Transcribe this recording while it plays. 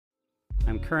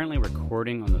I'm currently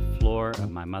recording on the floor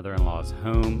of my mother-in-law's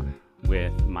home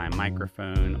with my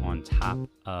microphone on top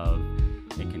of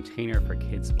a container for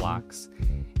kids blocks,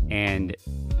 and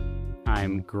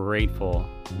I'm grateful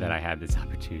that I had this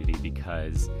opportunity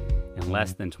because in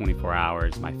less than 24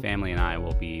 hours, my family and I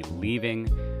will be leaving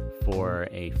for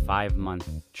a 5-month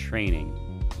training,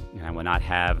 and I will not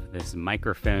have this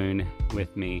microphone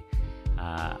with me.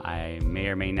 I may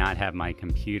or may not have my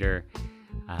computer,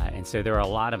 and so there are a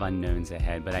lot of unknowns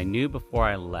ahead, but I knew before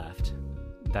I left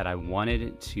that I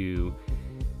wanted to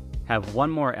have one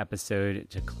more episode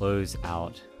to close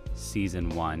out season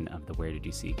 1 of the Where Did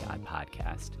You See God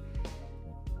podcast.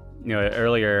 You know,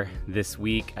 earlier this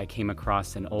week, I came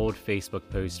across an old Facebook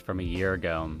post from a year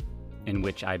ago in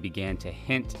which I began to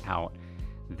hint out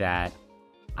that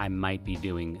I might be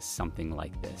doing something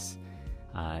like this.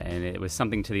 And it was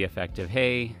something to the effect of,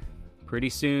 hey, pretty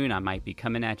soon I might be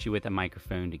coming at you with a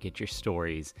microphone to get your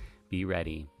stories. Be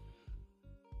ready.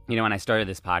 You know, when I started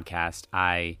this podcast,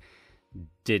 I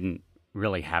didn't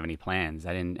really have any plans.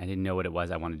 I didn't know what it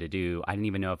was I wanted to do. I didn't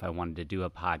even know if I wanted to do a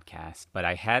podcast, but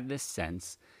I had this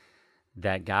sense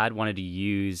that God wanted to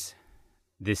use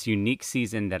this unique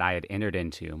season that I had entered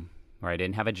into, where I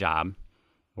didn't have a job,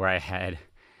 where I had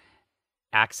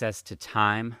access to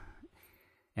time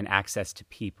and access to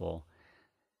people,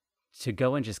 to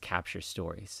go and just capture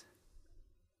stories.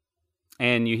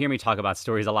 And you hear me talk about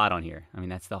stories a lot on here. I mean,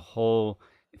 that's the whole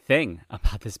thing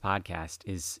about this podcast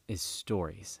is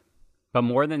stories. But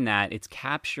more than that, it's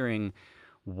capturing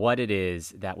what it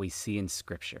is that we see in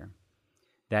Scripture.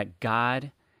 That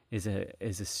God is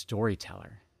a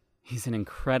storyteller. He's an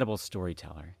incredible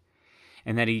storyteller.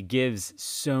 And that he gives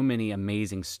so many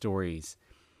amazing stories,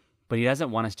 but he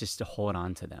doesn't want us just to hold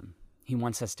on to them. He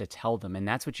wants us to tell them. And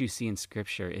that's what you see in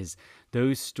Scripture, is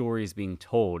those stories being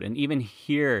told. And even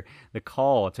hear the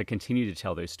call to continue to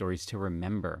tell those stories, to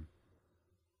remember.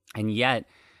 And yet,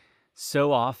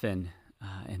 so often,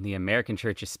 in the American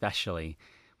church especially,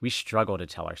 we struggle to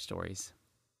tell our stories.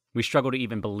 We struggle to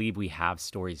even believe we have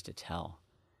stories to tell.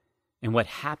 And what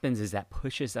happens is that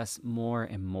pushes us more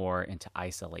and more into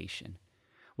isolation.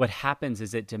 What happens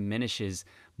is it diminishes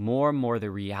more and more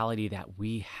the reality that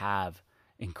we have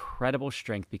incredible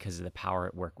strength because of the power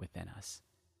at work within us.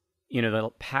 You know, the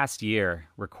past year,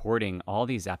 recording all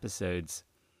these episodes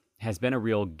has been a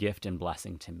real gift and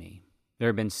blessing to me. There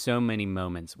have been so many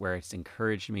moments where it's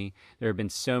encouraged me. There have been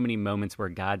so many moments where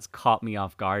God's caught me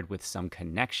off guard with some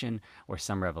connection or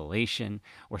some revelation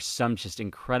or some just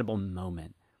incredible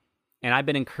moment. And I've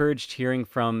been encouraged hearing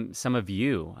from some of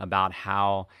you about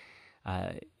how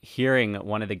hearing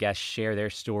one of the guests share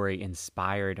their story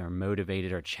inspired or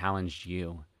motivated or challenged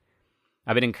you.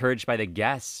 I've been encouraged by the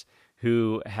guests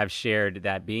who have shared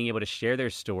that being able to share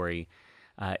their story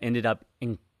ended up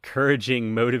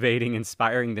encouraging, motivating,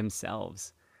 inspiring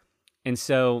themselves. And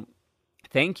so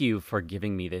thank you for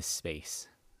giving me this space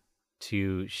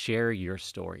to share your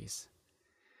stories,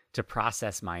 to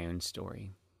process my own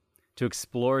story, to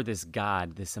explore this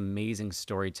God, this amazing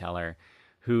storyteller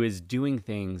who is doing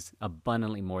things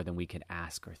abundantly more than we could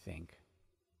ask or think.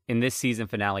 In this season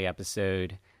finale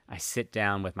episode, I sit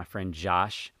down with my friend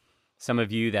Josh. Some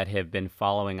of you that have been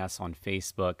following us on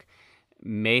Facebook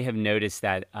may have noticed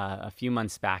that a few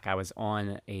months back I was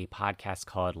on a podcast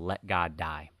called Let God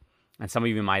Die. And some of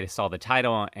you might have saw the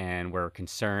title and were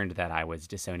concerned that I was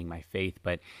disowning my faith,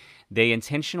 but they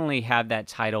intentionally have that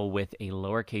title with a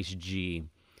lowercase g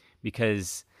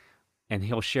because, and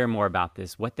he'll share more about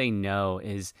this, what they know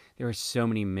is there are so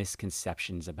many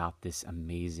misconceptions about this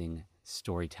amazing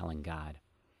storytelling God.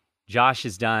 Josh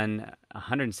has done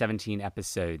 117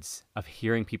 episodes of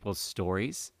hearing people's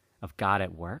stories of God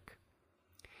at work.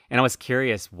 And I was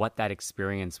curious what that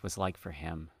experience was like for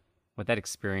him, what that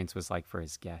experience was like for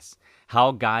his guests,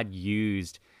 how God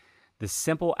used the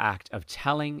simple act of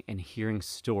telling and hearing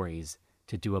stories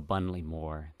to do abundantly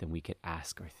more than we could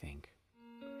ask or think.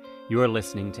 You are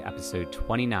listening to episode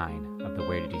 29 of the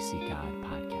Where Did You See God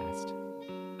podcast.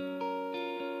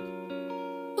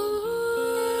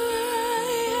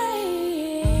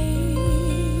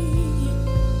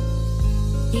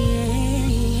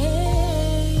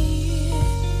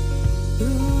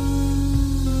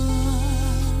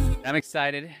 I'm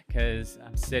excited because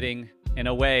I'm sitting in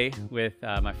a way with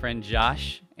my friend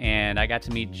Josh, and I got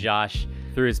to meet Josh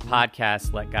through his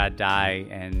podcast, Let God Die,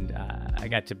 and I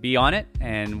got to be on it,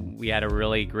 and we had a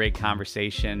really great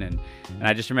conversation, and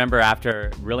I just remember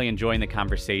after really enjoying the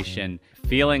conversation,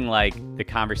 feeling like the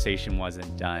conversation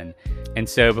wasn't done. And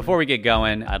so before we get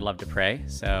going, I'd love to pray,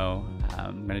 so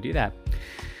I'm going to do that.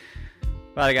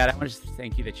 Father God, I want to just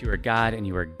thank you that you are God and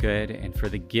you are good, and for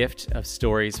the gift of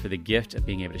stories, for the gift of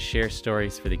being able to share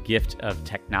stories, for the gift of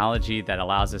technology that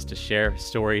allows us to share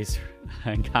stories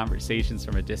and conversations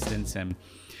from a distance. And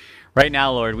right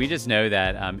now, Lord, we just know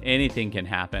that anything can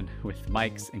happen with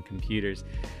mics and computers.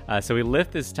 So we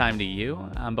lift this time to you,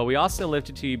 but we also lift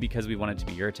it to you because we want it to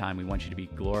be your time. We want you to be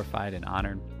glorified and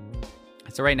honored.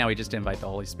 So right now, we just invite the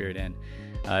Holy Spirit in.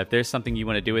 If there's something you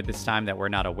want to do at this time that we're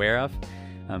not aware of,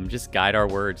 just guide our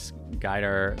words, guide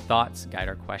our thoughts, guide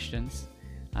our questions.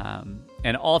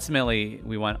 And ultimately,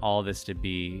 we want all this to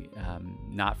be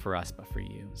not for us, but for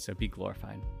you. So be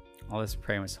glorified. All this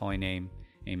pray in his holy name.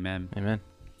 Amen. Amen.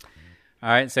 All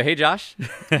right. So, hey, Josh.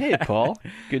 Hey, Paul.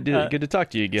 Good to talk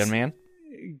to you again, man.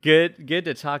 Good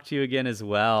to talk to you again as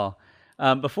well.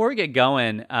 Before we get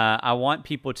going, I want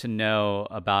people to know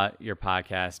about your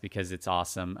podcast because it's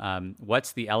awesome.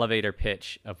 What's the elevator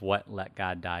pitch of what Let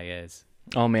God Die is?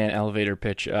 Oh man, elevator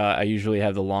pitch. I usually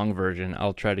have the long version.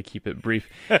 I'll try to keep it brief.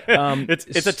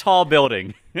 It's a tall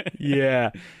building.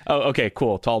 Yeah. Oh, okay,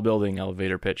 cool. Tall building,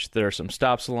 elevator pitch. There are some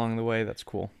stops along the way. That's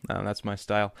cool. That's my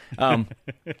style.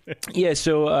 Yeah,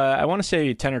 so I want to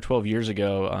say 10 or 12 years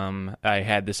ago, I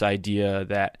had this idea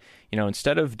that,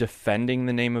 instead of defending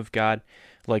the name of God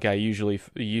like I usually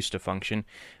used to function,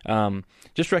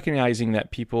 just recognizing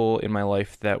that people in my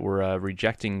life that were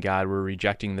rejecting God were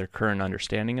rejecting their current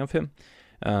understanding of him,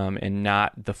 and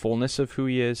not the fullness of who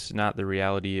he is, not the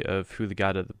reality of who the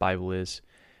God of the Bible is.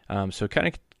 So kind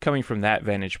of coming from that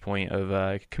vantage point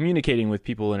of communicating with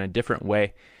people in a different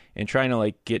way and trying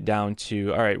to get down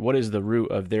to, all right, what is the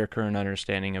root of their current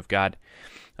understanding of God?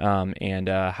 And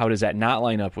how does that not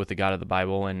line up with the God of the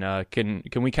Bible? And can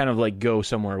we kind of go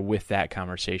somewhere with that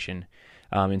conversation,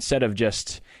 instead of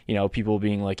just people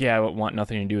being like, yeah, I want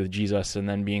nothing to do with Jesus, and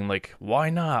then being like, why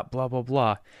not? Blah blah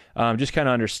blah. Just kind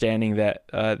of understanding that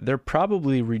they're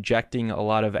probably rejecting a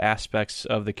lot of aspects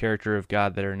of the character of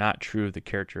God that are not true of the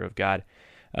character of God.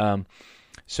 And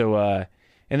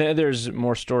then there's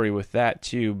more story with that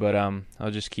too, but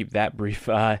I'll just keep that brief.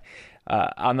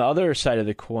 On the other side of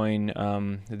the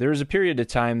coin, there was a period of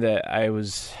time that I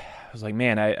was like,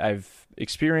 man, I've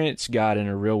experienced God in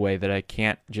a real way that I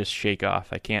can't just shake off.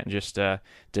 I can't just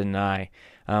deny.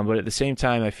 But at the same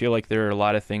time, I feel like there are a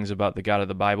lot of things about the God of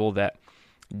the Bible that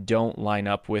don't line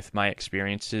up with my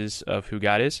experiences of who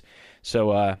God is.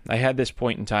 So I had this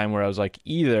point in time where I was like,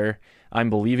 either I'm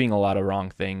believing a lot of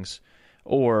wrong things,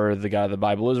 or the God of the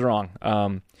Bible is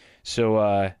wrong. So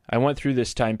I went through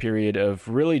this time period of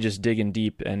really just digging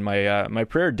deep, and my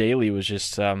prayer daily was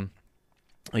just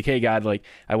hey God,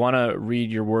 I want to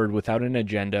read your word without an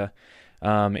agenda,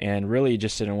 and really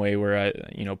just in a way where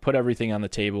I put everything on the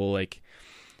table,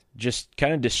 just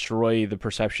kind of destroy the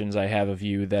perceptions I have of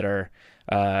you that are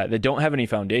that don't have any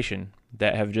foundation,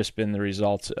 that have just been the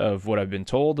result of what I've been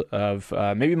told, of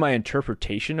maybe my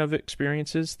interpretation of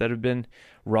experiences that have been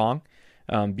wrong.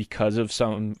 Because of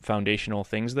some foundational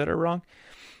things that are wrong,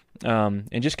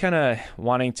 and just kind of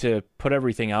wanting to put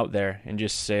everything out there and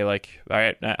just say all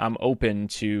right, I'm open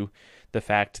to the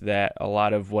fact that a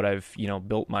lot of what I've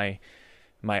built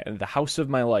the house of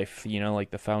my life,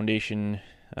 the foundation,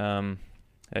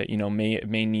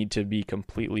 may need to be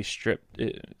completely stripped.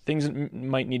 Things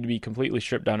might need to be completely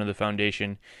stripped down to the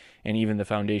foundation, and even the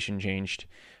foundation changed.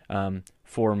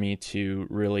 For me to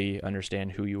really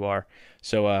understand who you are.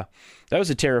 So that was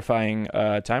a terrifying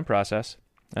time process.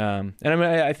 And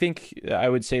I think I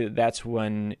would say that that's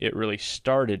when it really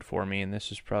started for me, and this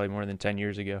was probably more than 10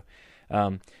 years ago.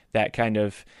 That kind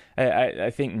of,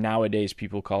 I think nowadays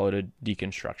people call it a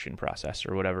deconstruction process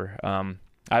or whatever. I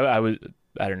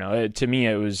don't know. To me,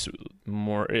 it was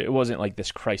more, it wasn't like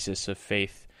this crisis of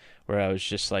faith where I was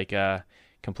just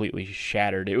completely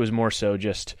shattered. It was more so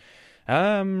just,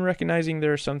 I'm recognizing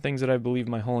there are some things that I believe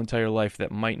my whole entire life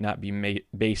that might not be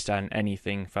based on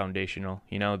anything foundational.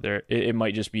 It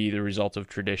might just be the result of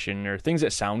tradition or things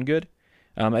that sound good.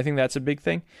 I think that's a big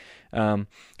thing.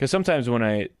 Because sometimes when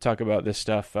I talk about this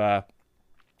stuff, I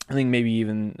think maybe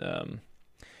even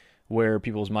where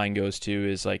people's mind goes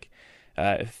to is I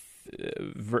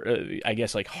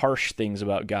guess harsh things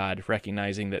about God,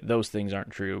 recognizing that those things aren't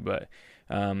true, but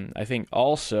I think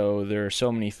also there are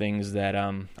so many things that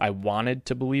I wanted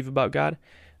to believe about God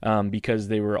because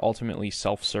they were ultimately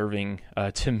self-serving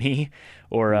to me,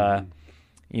 or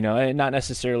not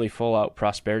necessarily full-out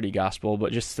prosperity gospel,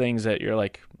 but just things that you're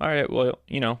like, all right, well,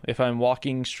 if I'm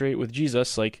walking straight with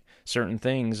Jesus, certain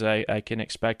things I can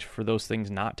expect for those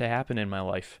things not to happen in my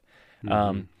life.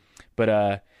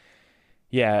 But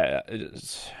yeah,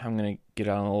 I'm going to get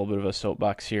on a little bit of a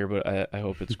soapbox here, but I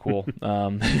hope it's cool.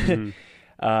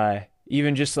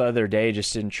 even just the other day,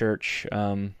 just in church,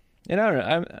 and I don't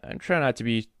know, I'm trying not to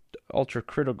be ultra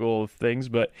critical of things,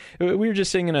 but we were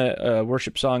just singing a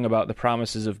worship song about the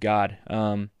promises of God.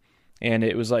 And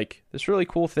it was like this really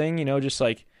cool thing, just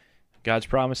like God's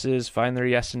promises find their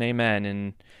yes and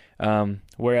amen. And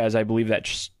whereas I believe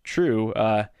that's true,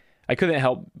 I couldn't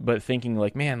help but thinking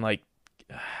like, man, like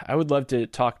I would love to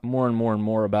talk more and more and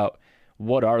more about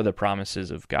what are the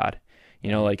promises of God.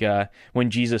 Like when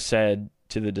Jesus said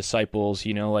to the disciples,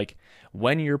 like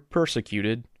when you're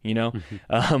persecuted,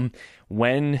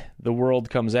 when the world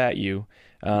comes at you,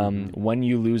 when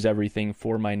you lose everything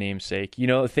for my name's sake,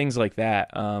 things like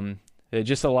that.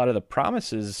 Just a lot of the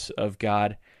promises of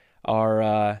God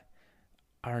are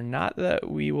not that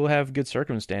we will have good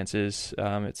circumstances.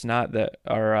 It's not that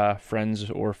our friends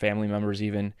or family members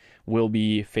even will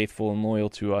be faithful and loyal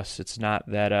to us. It's not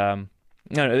that, no,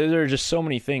 there are just so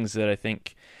many things that I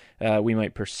think we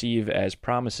might perceive as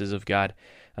promises of God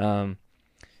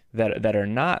that are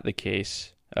not the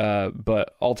case.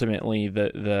 But ultimately,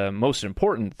 the most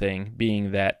important thing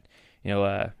being that,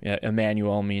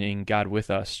 Emmanuel, meaning God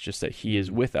with us, just that He is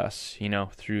with us,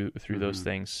 through those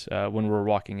things. When we're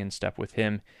walking in step with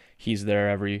Him, He's there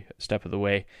every step of the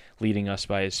way, leading us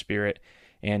by His Spirit.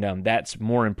 And that's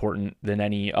more important than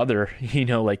any other,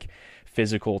 like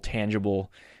physical,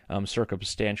 tangible,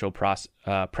 circumstantial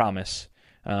promise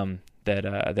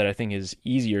that I think is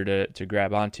easier to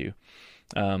grab onto.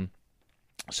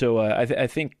 So I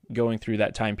think going through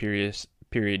that time period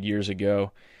years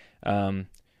ago,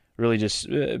 really just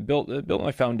built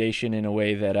my foundation in a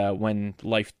way that when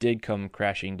life did come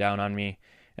crashing down on me,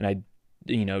 and I,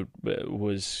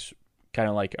 was kind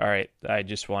of like, all right, I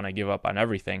just want to give up on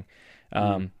everything.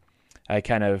 It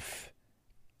kind of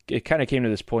came to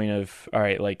this point of, all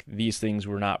right, like these things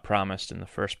were not promised in the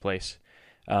first place,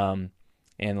 and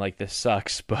like this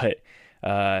sucks, but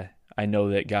I know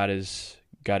that God is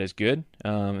good,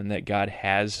 and that God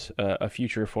has a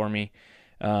future for me.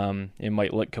 It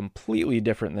might look completely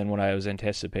different than what I was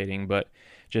anticipating, but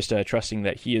just trusting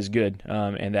that He is good,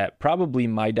 and that probably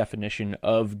my definition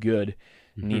of good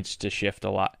needs to shift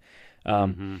a lot.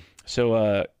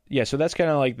 So that's kind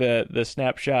of like the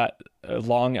snapshot,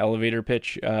 long elevator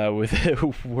pitch with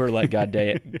where Let God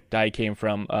Die came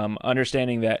from.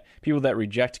 Understanding that people that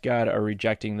reject God are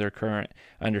rejecting their current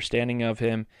understanding of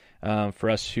Him. For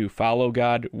us who follow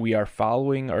God, we are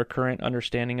following our current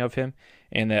understanding of Him,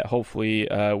 and that hopefully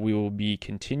we will be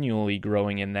continually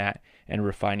growing in that and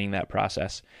refining that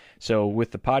process. So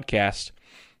with the podcast,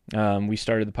 we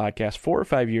started the podcast 4 or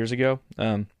 5 years ago.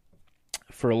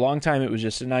 For a long time, it was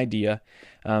just an idea.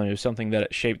 It was something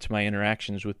that shaped my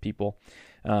interactions with people.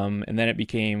 And then it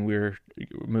became, we were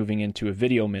moving into a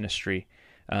video ministry.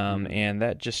 And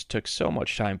that just took so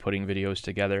much time putting videos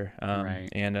together. Right.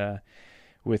 And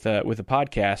with a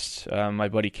podcast, my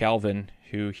buddy Calvin,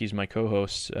 he's my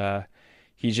co-host,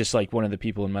 he's just like one of the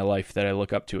people in my life that I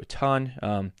look up to a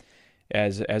ton,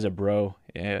 as a bro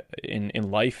in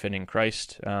life and in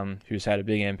Christ, who's had a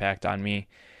big impact on me.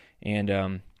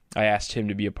 And I asked him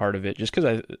to be a part of it just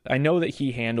because I know that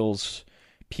he handles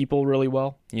people really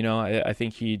well. I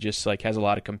think he just like has a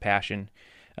lot of compassion,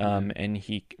 and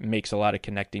he makes a lot of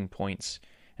connecting points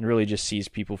and really just sees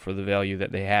people for the value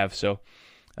that they have. So,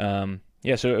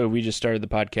 so we just started the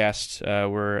podcast.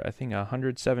 We're, I think,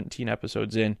 117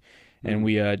 episodes in, and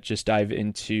we just dive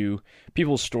into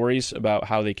people's stories about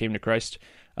how they came to Christ.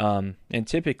 And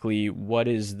typically, what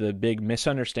is the big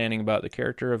misunderstanding about the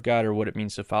character of God or what it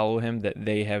means to follow Him that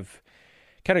they have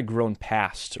kind of grown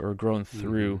past or grown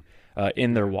through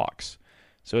in their walks.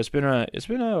 So it's been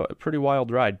a pretty wild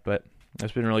ride, but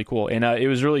it's been really cool. And it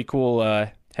was really cool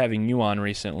having you on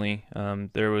recently.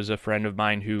 There was a friend of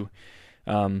mine who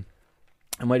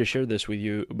I might have shared this with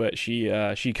you, but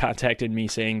she contacted me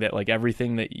saying that like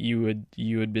everything that you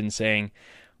had been saying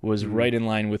was right in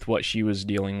line with what she was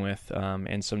dealing with,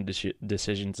 and some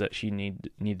decisions that she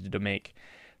needed to make.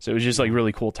 So it was just like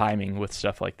really cool timing with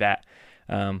stuff like that.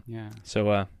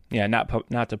 So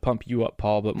not to pump you up,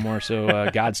 Paul, but more so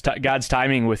God's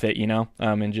timing with it,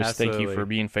 and just Absolutely. Thank you for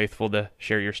being faithful to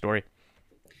share your story.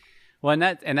 Well,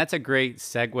 and that's a great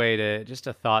segue to just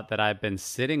a thought that I've been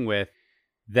sitting with,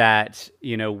 that,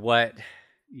 what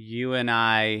you and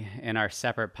I in our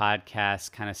separate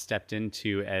podcasts kind of stepped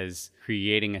into as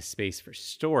creating a space for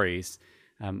stories.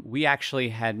 We actually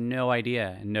had no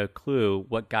idea, no clue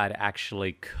what God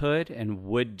actually could and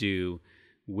would do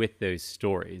with those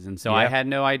stories. And so I had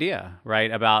no idea,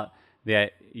 right, about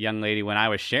that young lady when I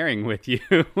was sharing with you.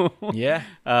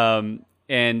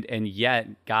 And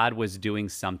yet God was doing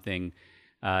something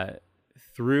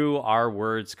through our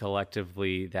words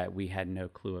collectively that we had no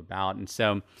clue about. And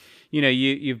so,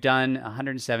 you've done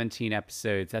 117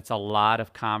 episodes. That's a lot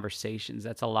of conversations.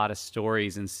 That's a lot of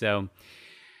stories. And so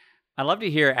I'd love to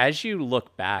hear, as you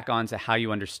look back onto how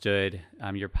you understood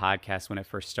your podcast when it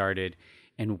first started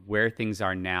and where things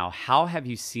are now, how have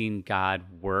you seen God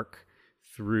work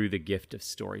through the gift of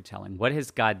storytelling? What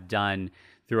has God done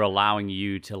through allowing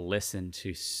you to listen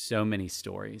to so many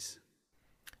stories?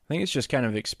 I think it's just kind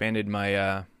of expanded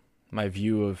my my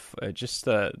view of just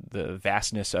the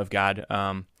vastness of God.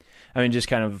 I mean, just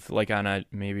kind of like on a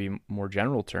maybe more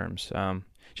general terms.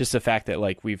 Just the fact that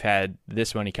like we've had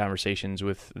this many conversations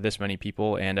with this many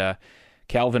people, and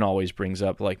Calvin always brings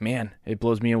up like, man, it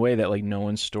blows me away that like no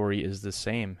one's story is the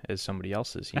same as somebody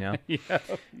else's,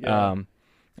 Yeah.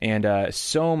 And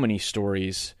so many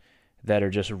stories that are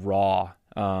just raw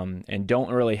and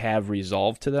don't really have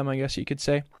resolve to them, I guess you could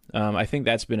say. I think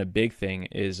that's been a big thing,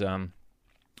 is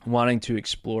wanting to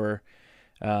explore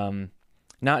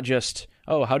not just,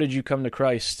 oh, how did you come to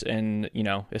Christ? And,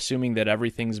 assuming that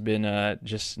everything's been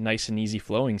just nice and easy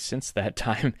flowing since that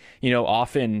time.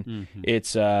 Often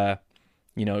it's,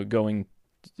 going,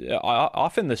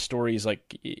 often the stories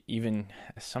like even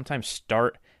sometimes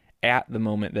start at the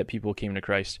moment that people came to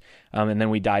Christ. And then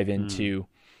we dive into,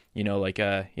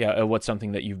 what's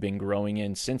something that you've been growing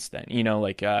in since then,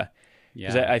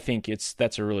 because I think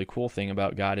that's a really cool thing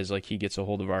about God, is like he gets a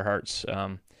hold of our hearts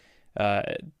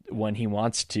when he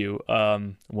wants to,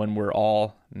 when we're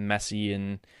all messy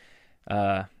and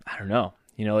I don't know,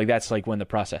 that's like when the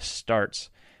process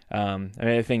starts.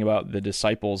 I think about the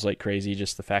disciples like crazy,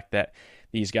 just the fact that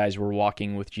these guys were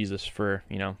walking with Jesus for,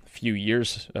 a few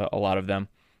years, a lot of them,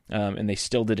 and they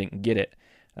still didn't get it.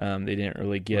 They didn't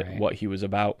really get what he was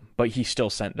about, but he still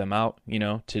sent them out,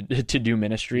 to do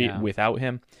ministry without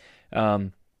him.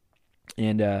 I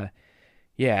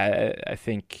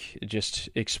think just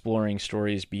exploring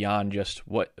stories beyond just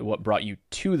what brought you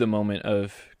to the moment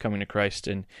of coming to Christ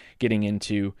and getting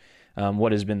into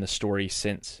what has been the story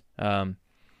since.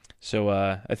 So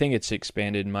I think it's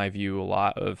expanded my view a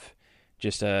lot of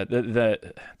just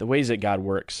the ways that God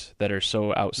works that are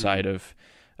so outside of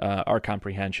our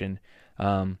comprehension.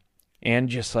 And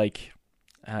just like,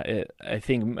 I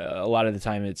think a lot of the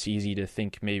time it's easy to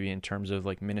think maybe in terms of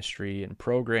like ministry and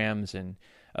programs and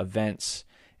events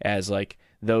as like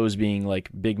those being like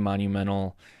big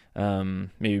monumental,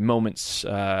 maybe moments,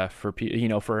 for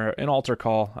for an altar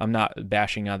call. I'm not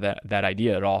bashing on that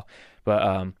idea at all,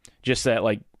 but, just that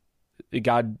like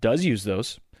God does use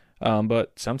those.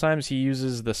 But sometimes he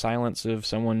uses the silence of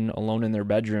someone alone in their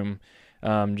bedroom,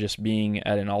 just being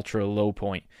at an ultra low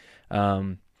point.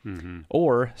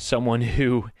 Or someone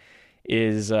who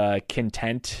is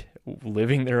content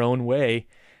living their own way,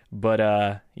 but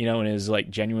and is like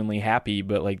genuinely happy,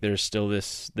 but like there's still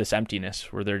this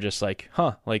emptiness where they're just like,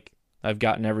 like I've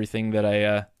gotten everything that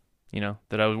I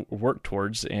that I worked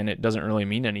towards, and it doesn't really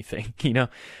mean anything,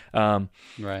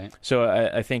 Right. So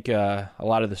I think a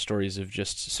lot of the stories have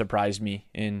just surprised me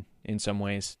in some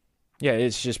ways. Yeah,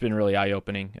 it's just been really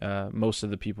eye-opening. Most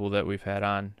of the people that we've had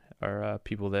on are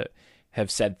people that have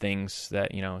said things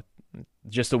that,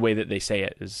 just the way that they say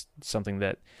it is something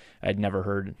that I'd never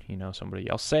heard, somebody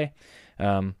else say.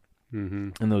 And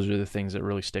those are the things that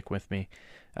really stick with me.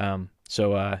 One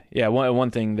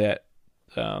thing that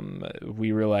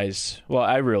we realized,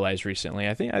 I realized recently,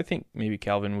 I think maybe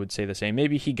Calvin would say the same.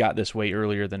 Maybe he got this way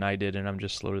earlier than I did, and I'm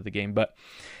just slow to the game. But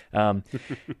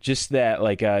just that,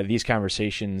 like, these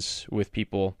conversations with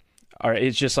people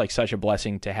it's just like such a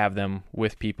blessing to have them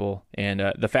with people, and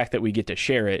the fact that we get to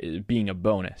share it being a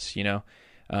bonus,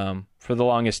 for the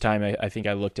longest time, I think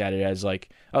I looked at it as like,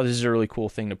 oh, this is a really cool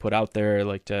thing to put out there,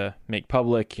 like to make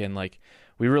public, and like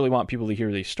we really want people to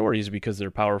hear these stories because they're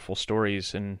powerful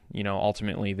stories, and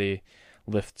ultimately they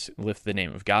lift the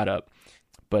name of God up.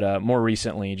 But more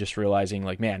recently, just realizing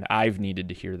like, man, I've needed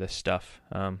to hear this stuff.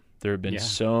 There have been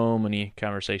so many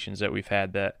conversations that we've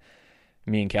had that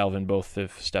me and Calvin both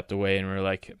have stepped away and we're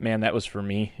like, man, that was for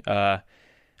me. I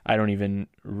don't even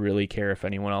really care if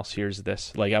anyone else hears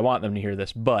this. Like, I want them to hear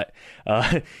this, but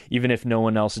even if no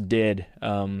one else did,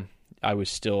 I was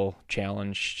still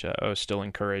challenged. I was still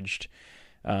encouraged.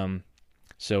 So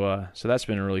that's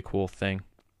been a really cool thing.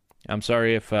 I'm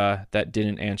sorry if that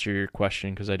didn't answer your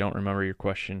question, because I don't remember your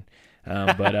question.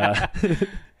 But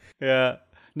yeah,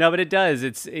 no, but it does.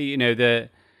 It's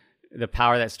the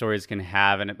power that stories can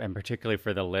have, and particularly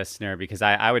for the listener, because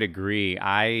I would agree.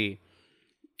 I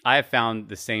have found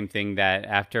the same thing, that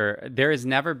after there has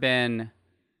never been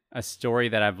a story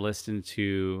that I've listened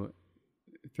to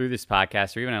through this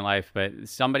podcast or even in life, but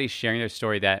somebody sharing their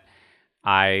story that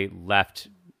I left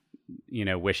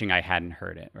wishing I hadn't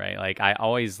heard it, right? Like I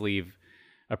always leave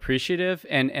appreciative,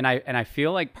 and I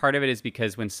feel like part of it is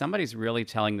because when somebody's really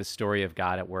telling the story of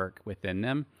God at work within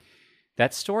them,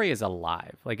 that story is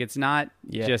alive. Like it's not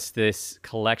just this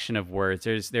collection of words.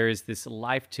 There is this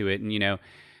life to it. And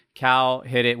Cal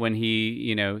hit it when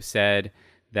he said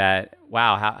that,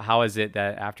 wow, how is it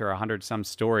that after 100 some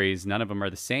stories, none of them are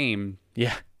the same?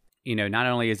 Yeah. Not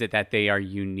only is it that they are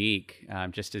unique,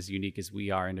 just as unique as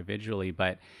we are individually,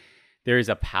 but there is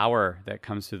a power that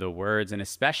comes through the words, and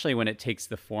especially when it takes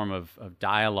the form of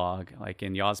dialogue, like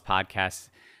in y'all's podcast.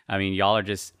 I mean, y'all are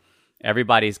just,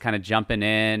 everybody's kind of jumping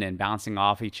in and bouncing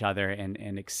off each other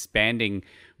and expanding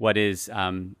what is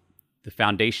the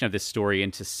foundation of this story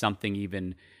into something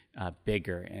even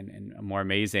bigger and more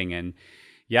amazing. And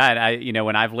yeah, and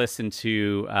when I've listened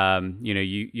to,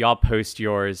 y'all post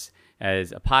yours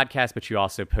as a podcast, but you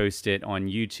also post it on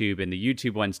YouTube, and the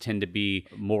YouTube ones tend to be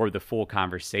more of the full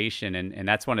conversation. And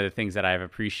that's one of the things that I've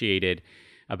appreciated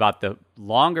about the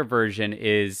longer version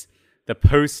is the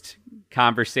post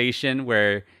conversation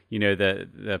where,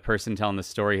 the person telling the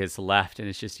story has left and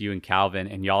it's just you and Calvin,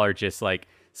 and y'all are just like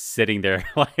sitting there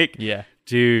like, yeah,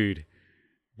 dude,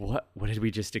 what did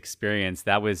we just experience?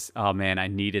 That was, oh man, I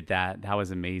needed that. That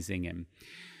was amazing. And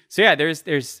so yeah,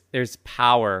 there's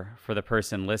power for the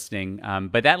person listening.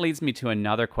 But that leads me to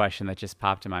another question that just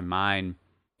popped in my mind.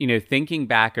 Thinking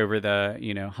back over the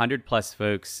 100 plus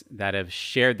folks that have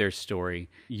shared their story,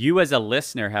 you as a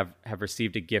listener have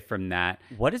received a gift from that.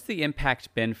 What has the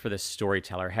impact been for the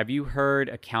storyteller? Have you heard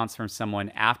accounts from someone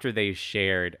after they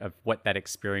shared of what that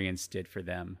experience did for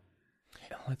them?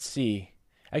 Let's see.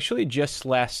 Actually, just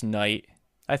last night,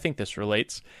 I think this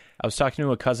relates. I was talking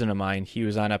to a cousin of mine. He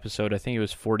was on episode, I think it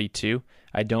was 42.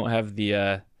 I don't have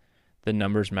the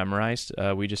numbers memorized.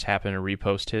 We just happened to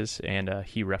repost his, and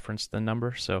he referenced the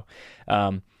number. So,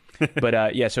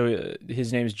 but so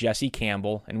his name is Jesse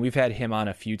Campbell, and we've had him on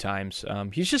a few times.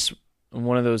 He's just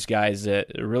one of those guys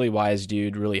that a really wise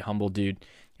dude, really humble dude,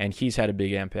 and he's had a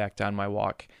big impact on my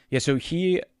walk. Yeah, so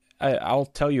I'll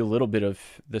tell you a little bit of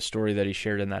the story that he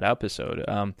shared in that episode.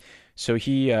 So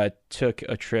he took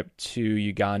a trip to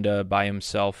Uganda by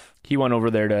himself. He went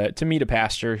over there to meet a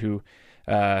pastor who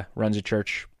runs a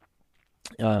church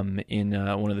in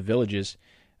one of the villages,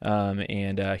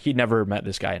 and he'd never met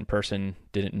this guy in person,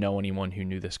 didn't know anyone who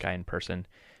knew this guy in person.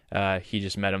 He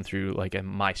just met him through like a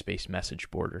MySpace message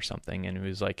board or something, and it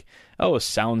was like, oh,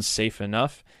 sounds safe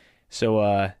enough. So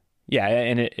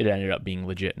and it ended up being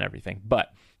legit and everything.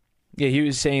 But yeah, he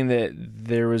was saying that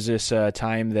there was this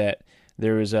time that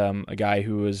there was a guy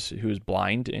who was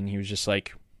blind, and he was just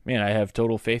like, man, I have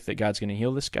total faith that God's going to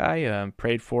heal this guy.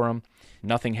 Prayed for him.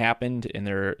 Nothing happened, and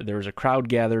there was a crowd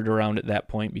gathered around at that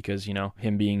point because,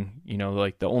 him being,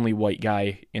 like the only white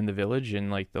guy in the village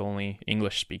and like the only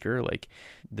English speaker, like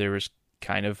there was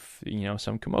kind of,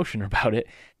 some commotion about it.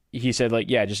 He said like,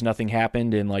 yeah, just nothing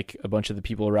happened, and like a bunch of the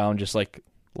people around just like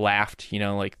laughed,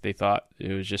 like they thought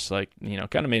it was just like,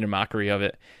 kind of made a mockery of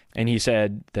it. And he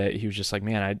said that he was just like,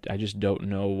 man, I just don't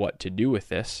know what to do with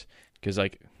this because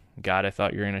like, God, I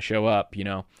thought you were going to show up,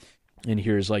 and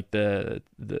here's like the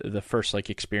first like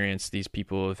experience these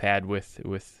people have had with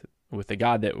the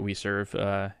God that we serve,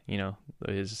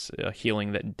 is a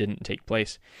healing that didn't take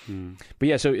place. But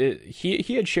yeah, so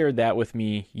he had shared that with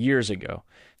me years ago,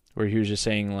 where he was just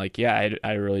saying like, yeah,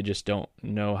 I really just don't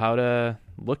know how to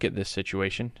look at this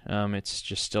situation. It's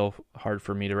just still hard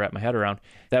for me to wrap my head around.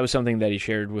 That was something that he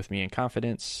shared with me in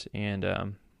confidence, and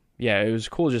it was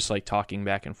cool just like talking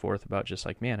back and forth about just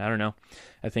like, man, I don't know.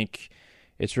 I think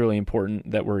it's really important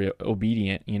that we're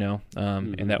obedient,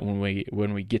 and that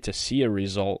when we get to see a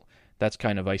result, that's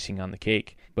kind of icing on the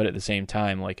cake. But at the same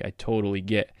time, like I totally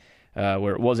get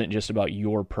where it wasn't just about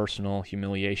your personal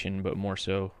humiliation, but more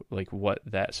so like what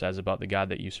that says about the God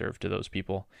that you serve to those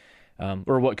people,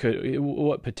 or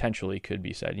what potentially could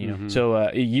be said,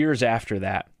 So years after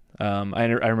that, I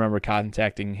remember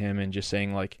contacting him and just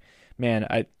saying like,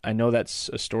 man, I know that's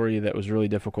a story that was really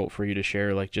difficult for you to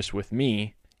share, like just with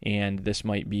me, and this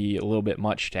might be a little bit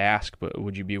much to ask, but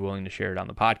would you be willing to share it on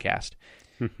the podcast?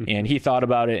 And he thought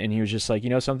about it, and he was just like,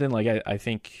 something like, I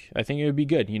think it would be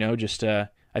good, just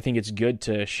I think it's good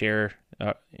to share,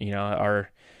 our,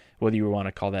 whether you want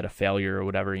to call that a failure or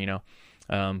whatever,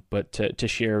 but to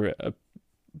share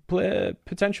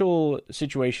potential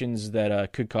situations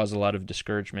that could cause a lot of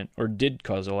discouragement or did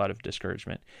cause a lot of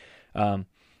discouragement, and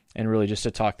really just to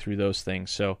talk through those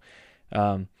things. So,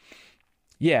 I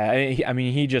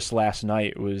mean, he just last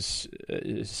night was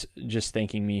just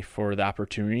thanking me for the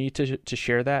opportunity to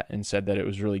share that, and said that it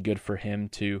was really good for him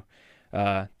to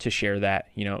share that,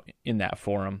 in that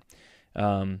forum.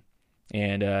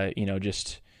 And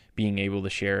just being able to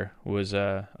share was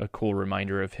a cool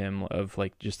reminder of him, of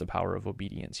like just the power of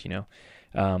obedience,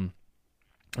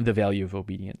 the value of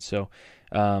obedience. So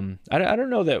I don't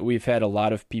know that we've had a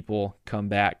lot of people come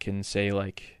back and say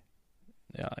like,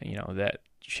 that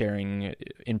sharing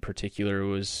in particular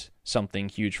was something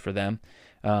huge for them,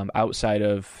 outside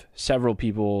of several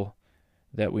people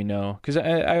that we know. Because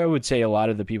I would say a lot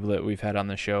of the people that we've had on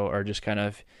the show are just kind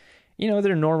of,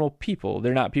 they're normal people.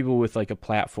 They're not people with like a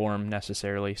platform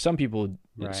necessarily. Some people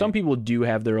do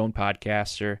have their own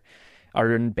podcasts or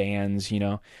are in bands,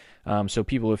 so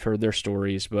people have heard their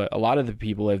stories, but a lot of the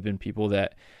people have been people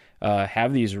that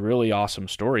have these really awesome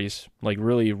stories, like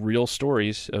really real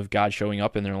stories of God showing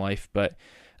up in their life, but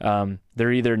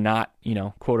they're either not,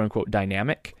 quote unquote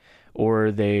dynamic,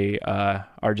 or they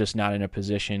are just not in a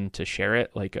position to share it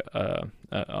like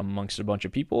amongst a bunch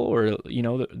of people, or,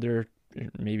 they're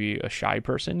maybe a shy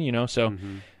person, so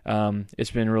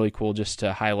it's been really cool just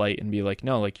to highlight and be like,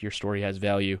 no, like your story has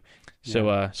value.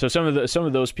 Yeah. So some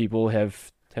of those people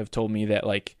have told me that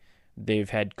like they've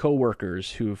had coworkers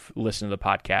who've listened to the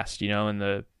podcast,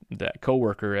 and that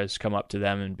coworker has come up to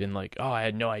them and been like, oh, I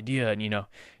had no idea, and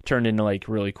turned into like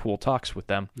really cool talks with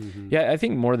them. Yeah, I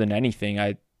think more than anything,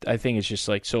 I think it's just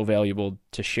like so valuable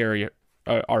to share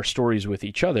our stories with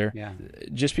each other. Yeah.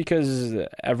 Just because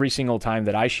every single time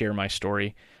that I share my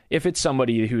story, if it's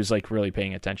somebody who's like really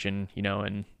paying attention,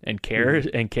 and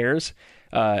cares,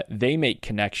 they make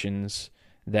connections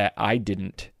that I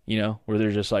didn't, where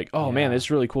they're just like, oh man,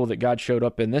 it's really cool that God showed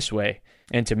up in this way.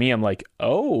 And to me, I'm like,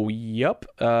 oh, yep,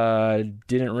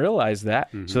 didn't realize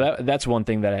that. So that's one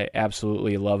thing that I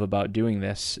absolutely love about doing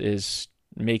this, is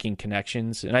making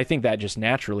connections. And I think that just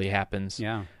naturally happens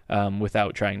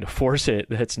without trying to force it.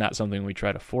 That's not something we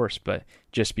try to force, but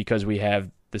just because we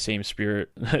have the same spirit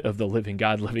of the living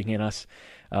God living in us,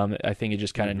 I think it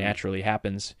just kind of naturally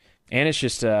happens. And it's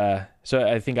just, so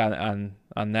I think on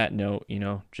that note,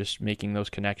 just making those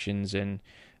connections and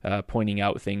pointing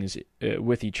out things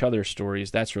with each other's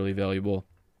stories, that's really valuable.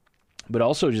 But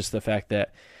also just the fact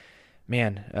that,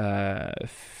 man, I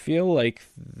feel like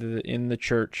in the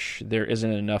church, there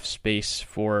isn't enough space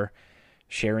for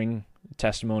sharing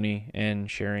testimony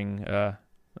and sharing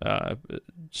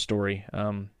story.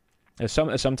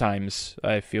 Sometimes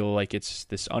I feel like it's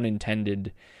this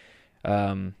unintended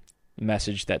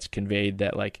message that's conveyed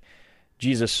that like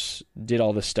Jesus did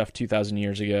all this stuff 2,000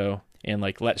 years ago, and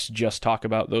like let's just talk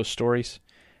about those stories.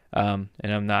 And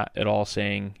I'm not at all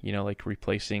saying like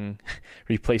replacing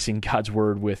God's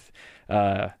word with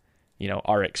our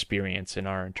experience and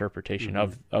our interpretation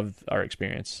of our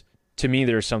experience. To me,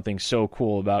 there's something so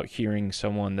cool about hearing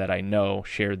someone that I know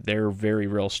share their very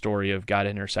real story of God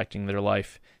intersecting their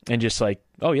life, and just like,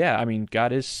 oh yeah, I mean,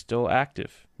 God is still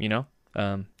active,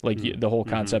 the whole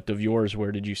concept of yours,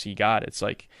 where did you see God? It's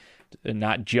like,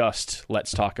 not just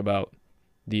let's talk about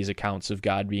these accounts of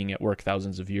God being at work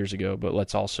thousands of years ago, but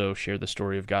let's also share the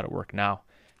story of God at work now,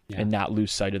 and not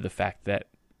lose sight of the fact that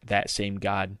that same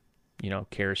God,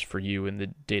 cares for you in the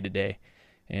day to day,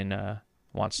 and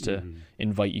wants to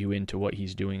invite you into what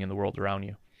he's doing in the world around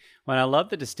you. Well, I love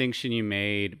the distinction you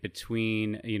made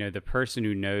between, the person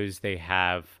who knows they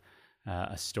have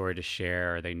a story to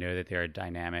share, or they know that they're a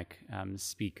dynamic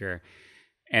speaker,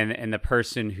 and the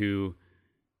person who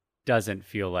doesn't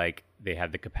feel like they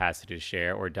have the capacity to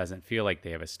share, or doesn't feel like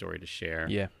they have a story to share.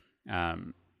 Yeah.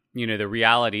 The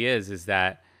reality is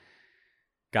that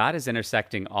God is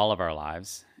intersecting all of our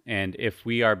lives. And if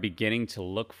we are beginning to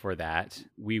look for that,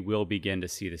 we will begin to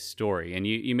see the story. And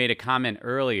you made a comment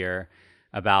earlier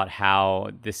about how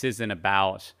this isn't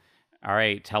about, all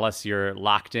right, tell us your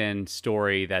locked in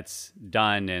story that's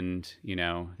done, and,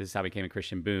 this is how I became a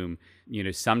Christian, boom.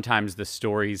 Sometimes the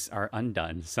stories are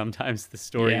undone. Sometimes the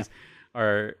stories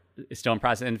are still in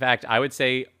process. In fact, I would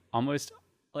say almost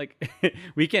like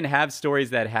we can have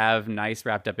stories that have nice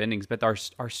wrapped up endings, but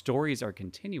our stories are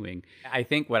continuing. I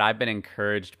think what I've been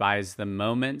encouraged by is the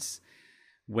moments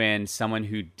when someone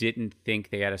who didn't think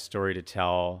they had a story to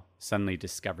tell suddenly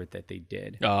discovered that they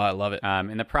did. Oh, I love it.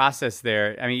 And the process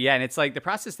there, and it's like the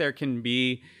process there can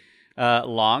be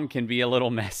long, can be a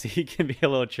little messy, can be a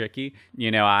little tricky.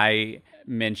 I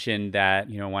mentioned that,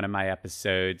 one of my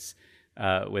episodes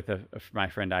with my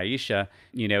friend Aisha,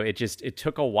 it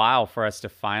took a while for us to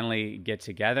finally get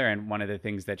together. And one of the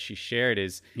things that she shared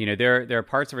is, there are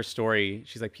parts of her story.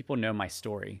 She's like, people know my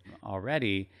story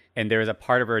already. And there was a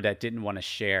part of her that didn't want to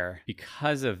share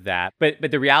because of that.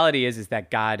 But the reality is that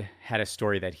God had a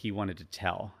story that he wanted to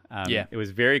tell. It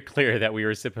was very clear that we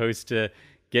were supposed to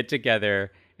get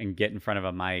together and get in front of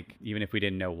a mic, even if we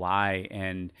didn't know why.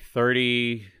 And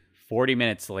 34 40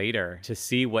 minutes later to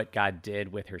see what God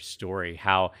did with her story,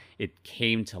 how it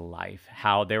came to life,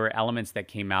 how there were elements that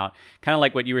came out, kind of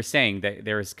like what you were saying, that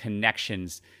there was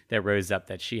connections that rose up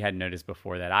that she hadn't noticed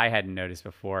before, that I hadn't noticed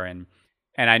before. And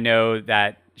I know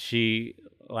that she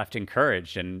left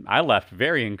encouraged, and I left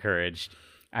very encouraged.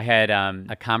 I had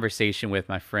a conversation with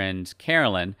my friend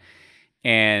Carolyn,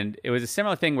 and it was a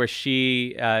similar thing where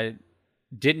she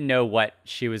didn't know what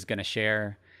she was going to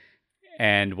share.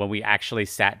 And when we actually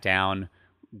sat down,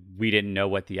 we didn't know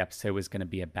what the episode was going to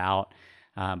be about.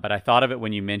 But I thought of it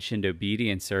when you mentioned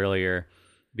obedience earlier,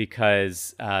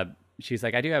 because she's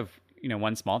like, I do have,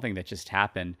 one small thing that just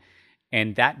happened.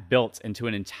 And that built into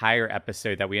an entire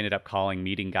episode that we ended up calling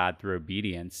Meeting God Through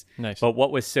Obedience. Nice. But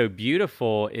what was so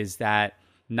beautiful is that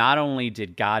not only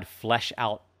did God flesh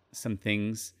out some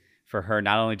things for her,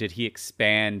 not only did he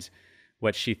expand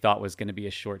what she thought was going to be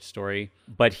a short story,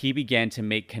 but he began to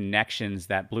make connections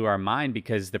that blew our mind,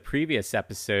 because the previous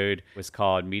episode was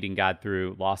called Meeting God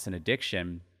Through Loss and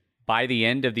Addiction. By the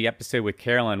end of the episode with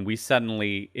Carolyn,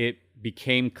 it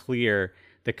became clear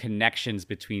the connections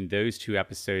between those two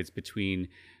episodes, between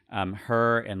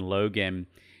her and Logan,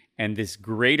 and this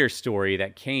greater story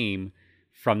that came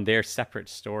from their separate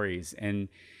stories. And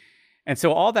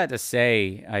so all that to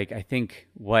say, I think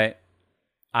what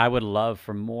I would love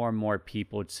for more and more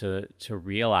people to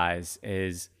realize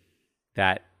is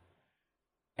that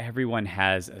everyone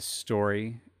has a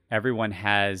story. Everyone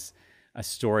has a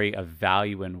story of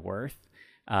value and worth,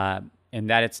 and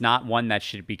that it's not one that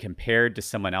should be compared to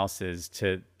someone else's,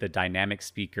 to the dynamic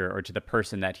speaker or to the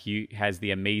person that he has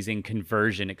the amazing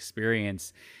conversion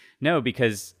experience. No,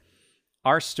 because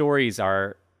our stories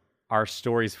are our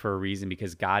stories for a reason,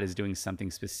 because God is doing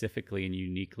something specifically and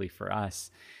uniquely for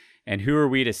us. And who are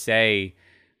we to say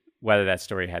whether that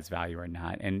story has value or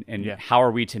not? And how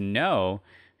are we to know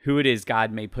who it is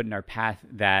God may put in our path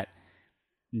that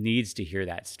needs to hear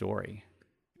that story?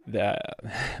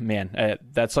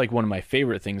 That's like one of my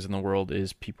favorite things in the world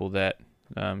is people that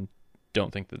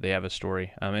don't think that they have a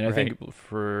story. And I think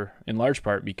in large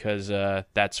part because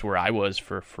that's where I was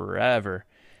for forever.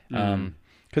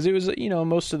 Because it was,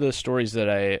 most of the stories that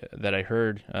I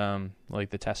heard,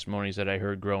 like the testimonies that I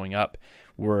heard growing up,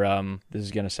 were this is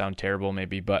going to sound terrible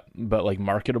maybe, but like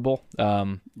marketable.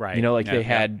 Right. They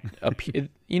had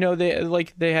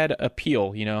they had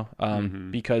appeal,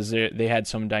 because they had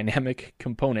some dynamic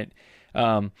component.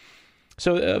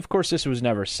 So of course this was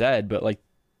never said, but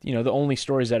the only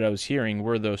stories that I was hearing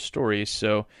were those stories.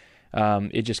 So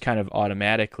it just kind of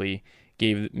automatically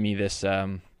gave me this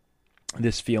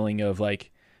this feeling of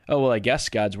like, oh, well, I guess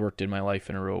God's worked in my life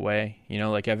in a real way.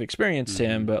 I've experienced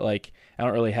him, but I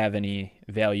don't really have any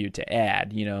value to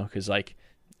add, because I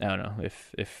don't know,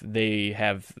 if they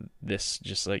have this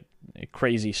just a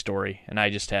crazy story and I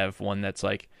just have one that's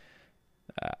I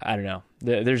don't know,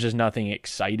 there's just nothing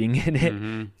exciting in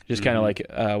it. Just kind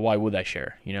of why would I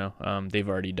share? They've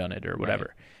already done it or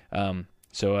whatever. Right.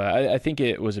 So I think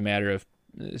it was a matter of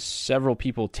several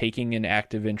people taking an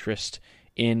active interest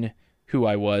in who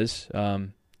I was,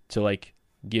 to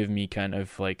give me kind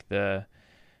of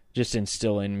just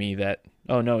instill in me that,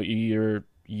 oh no, you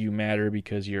matter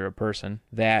because you're a person.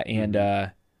 That and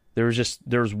there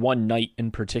was one night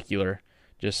in particular,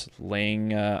 just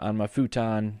laying on my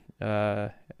futon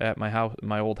at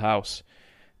my old house,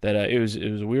 that it was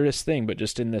the weirdest thing, but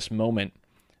just in this moment,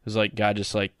 it was like God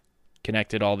just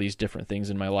connected all these different things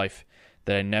in my life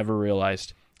that I never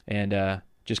realized, and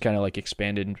just kind of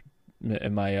expanded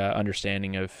my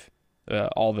understanding of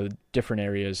all the different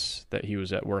areas that he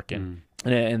was at work in.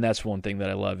 And that's one thing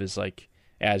that I love is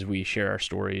as we share our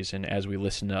stories and as we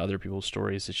listen to other people's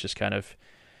stories, it's just kind of,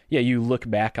 you look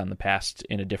back on the past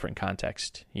in a different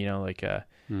context,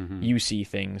 you see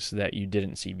things that you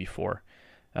didn't see before.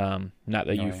 Not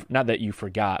that you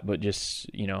forgot, but just,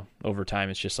 over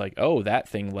time it's just oh, that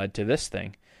thing led to this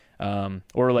thing.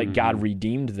 Or God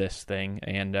redeemed this thing,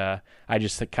 and I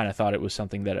just kind of thought it was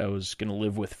something that I was going to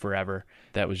live with forever.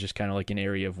 That was just kind of an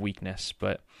area of weakness.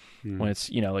 But when it's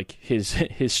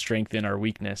his strength in our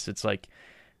weakness, it's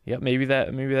maybe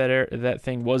that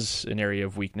thing was an area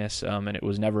of weakness, and it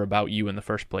was never about you in the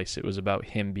first place. It was about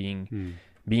him being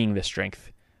the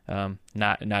strength,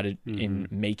 not in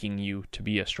making you to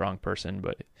be a strong person,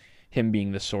 but him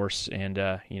being the source,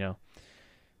 and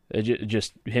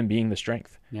just him being the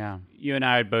strength. Yeah. You and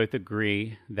I would both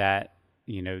agree that,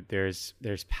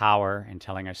 there's power in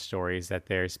telling our stories, that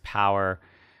there's power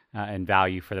and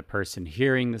value for the person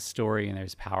hearing the story, and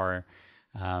there's power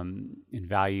and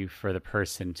value for the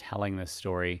person telling the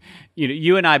story.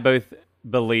 You and I both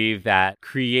believe that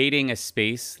creating a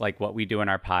space like what we do in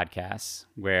our podcasts,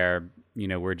 where,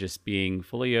 we're just being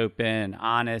fully open and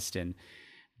honest and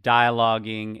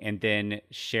dialoguing, and then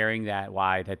sharing that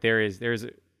there's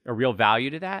a real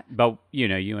value to that. But,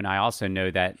 you and I also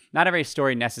know that not every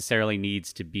story necessarily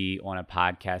needs to be on a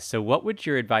podcast. So what would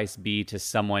your advice be to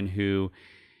someone who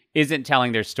isn't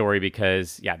telling their story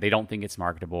because, they don't think it's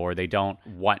marketable, or they don't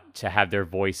want to have their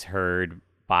voice heard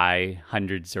by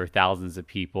hundreds or thousands of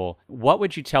people? What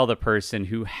would you tell the person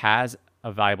who has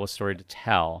a valuable story to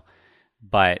tell,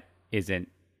 but isn't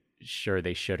sure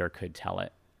they should or could tell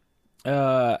it?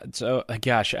 So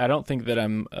gosh, I don't think that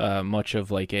I'm much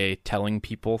of like a telling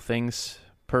people things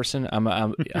person.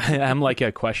 I'm like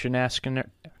a question asker,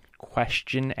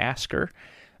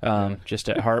 just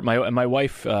at heart. My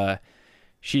wife,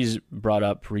 she's brought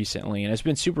up recently, and it's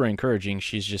been super encouraging.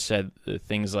 She's just said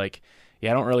things like, I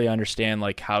don't really understand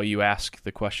like how you ask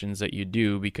the questions that you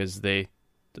do, because they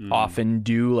often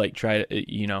do like try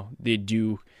to, they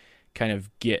do kind of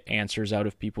get answers out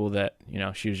of people that,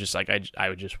 she was just like,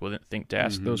 I just wouldn't think to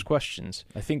ask those questions.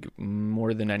 I think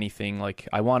more than anything, like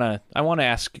I want to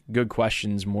ask good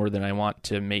questions more than I want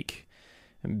to make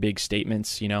big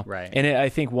statements, Right. And I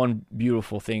think one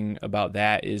beautiful thing about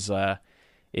that is,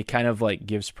 it kind of like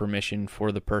gives permission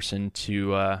for the person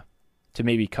to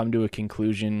maybe come to a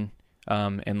conclusion,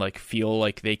 and like feel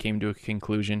like they came to a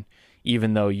conclusion,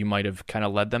 even though you might have kind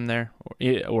of led them there,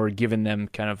 or given them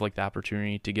kind of like the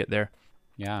opportunity to get there.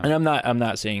 Yeah. And I'm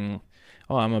not saying,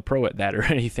 I'm a pro at that or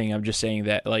anything. I'm just saying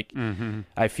that like,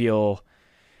 I feel,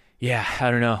 I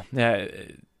don't know.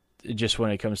 Just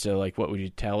when it comes to like, what would you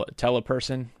tell a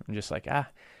person? I'm just like,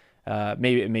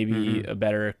 maybe a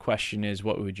better question is,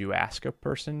 what would you ask a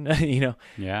person?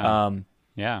 Yeah.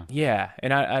 Yeah.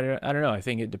 And I don't know. I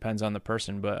think it depends on the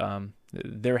person, but,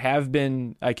 there have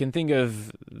been, I can think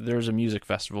of, there's a music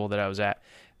festival that I was at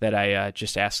that I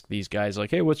just asked these guys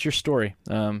like, hey, what's your story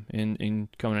in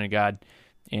Coming to God?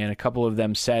 And a couple of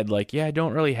them said like, I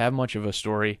don't really have much of a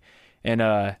story. And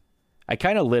I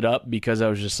kind of lit up, because I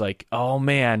was just like, oh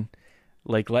man,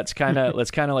 like let's kind of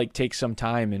like take some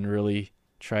time and really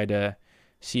try to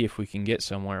see if we can get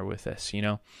somewhere with this,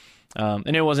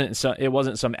 and it wasn't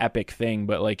some epic thing,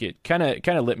 but like it kind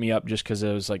of lit me up, just because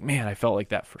it was like, man, I felt like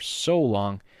that for so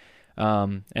long,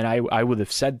 and I would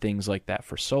have said things like that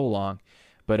for so long,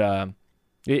 but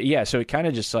so it kind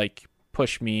of just like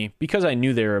pushed me, because I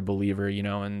knew they were a believer,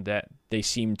 and that they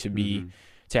seemed to be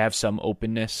to have some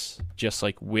openness, just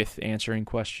like with answering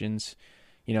questions.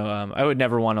 I would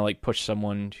never want to like push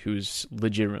someone who's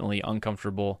legitimately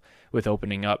uncomfortable with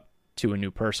opening up to a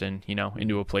new person,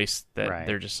 into a place that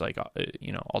they're just like,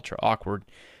 ultra awkward.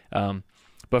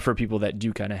 But for people that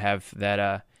do kind of have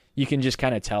that, you can just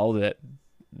kind of tell that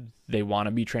they want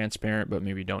to be transparent, but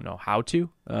maybe don't know how to.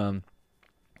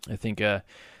 I think,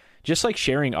 just like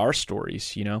sharing our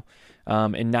stories,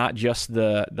 and not just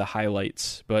the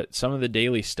highlights, but some of the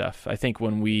daily stuff. I think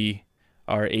when we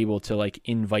are able to like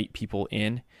invite people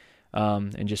in,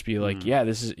 and just be like,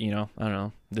 this is, I don't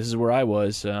know, this is where I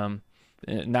was,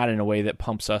 not in a way that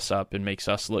pumps us up and makes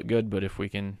us look good, but if we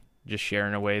can just share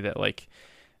in a way that like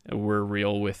we're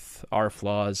real with our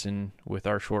flaws and with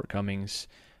our shortcomings,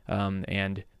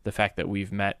 and the fact that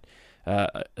we've met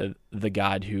the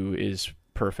God who is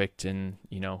perfect and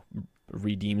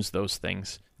redeems those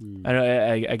things.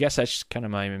 I guess that's kind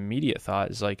of my immediate thought,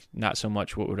 is like, not so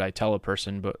much what would I tell a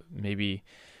person, but maybe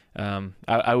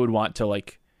I would want to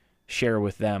like share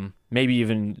with them maybe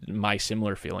even my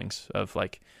similar feelings of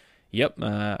like,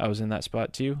 I was in that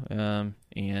spot too.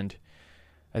 And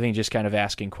I think just kind of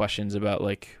asking questions about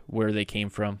like where they came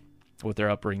from, what their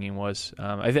upbringing was.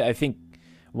 I think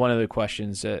one of the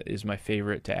questions that is my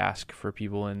favorite to ask for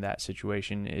people in that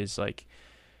situation is like,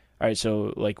 all right,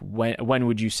 so like when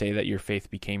would you say that your faith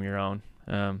became your own?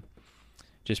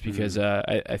 Just because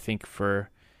I think for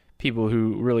people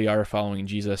who really are following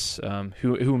Jesus,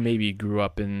 who maybe grew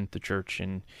up in the church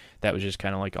and that was just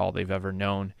kind of like all they've ever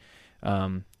known,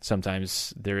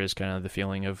 sometimes there is kind of the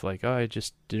feeling of like, I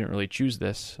just didn't really choose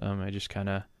this. I just kind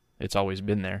of, it's always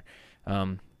been there.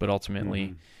 But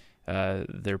ultimately,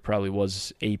 there probably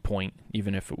was a point,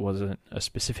 even if it wasn't a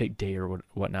specific day or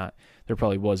whatnot, there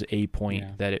probably was a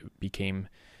point that it became,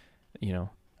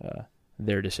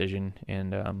 their decision.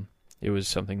 And it was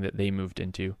something that they moved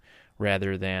into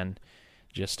rather than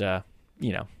just,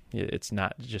 it's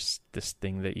not just this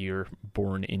thing that you're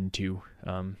born into,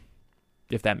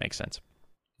 if that makes sense.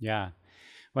 Yeah.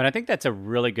 Well, I think that's a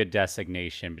really good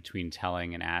designation between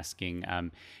telling and asking.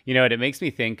 What it makes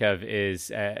me think of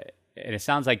is, and it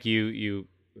sounds like you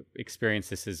experience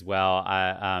this as well.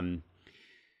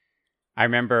 I I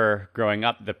remember growing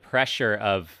up, the pressure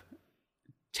of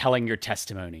telling your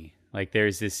testimony. Like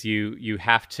there's this, you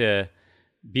have to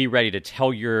be ready to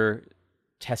tell your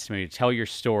testimony, to tell your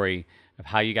story of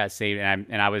how you got saved.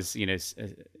 And I was,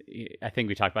 I think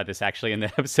we talked about this actually in the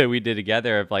episode we did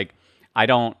together of like, I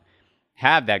don't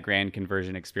have that grand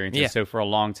conversion experience. Yeah. And so for a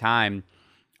long time,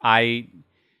 I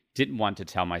didn't want to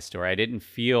tell my story. I didn't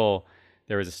feel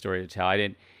there was a story to tell.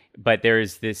 But there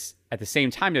is this, at the same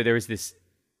time though, there was this,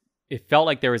 it felt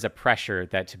like there was a pressure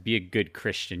that to be a good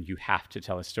Christian, you have to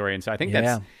tell a story. And so I think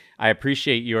I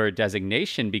appreciate your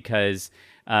designation because,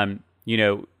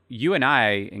 you and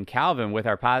I and Calvin with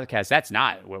our podcast, that's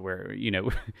not what we're,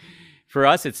 for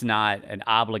us, it's not an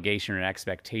obligation or an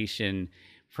expectation.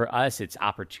 For us, it's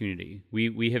opportunity.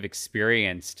 We have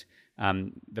experienced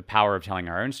the power of telling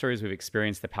our own stories. We've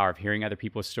experienced the power of hearing other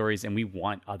people's stories, and we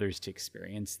want others to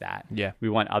experience that. Yeah. We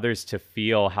want others to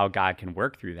feel how God can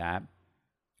work through that.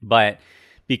 But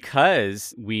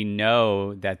because we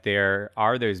know that there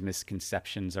are those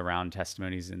misconceptions around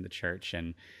testimonies in the church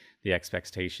and the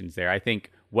expectations there, I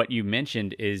think what you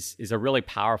mentioned is a really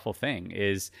powerful thing,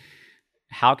 is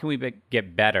how can we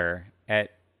get better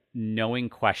at knowing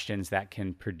questions that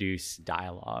can produce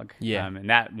dialogue? Yeah.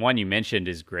 And that one you mentioned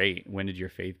is great. When did your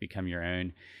faith become your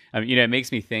own? It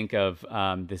makes me think of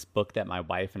this book that my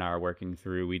wife and I are working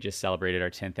through. We just celebrated our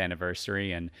 10th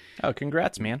anniversary, and oh,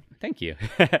 congrats, man. Thank you.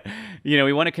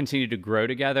 We want to continue to grow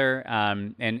together.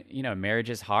 And marriage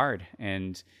is hard.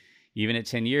 And even at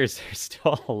 10 years, there's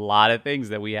still a lot of things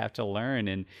that we have to learn.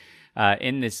 And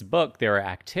in this book, there are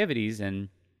activities. And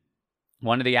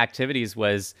one of the activities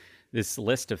was this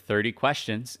list of 30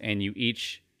 questions, and you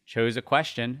each chose a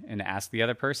question and asked the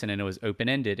other person, and it was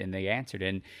open-ended, and they answered.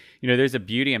 And, there's a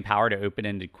beauty and power to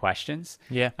open-ended questions.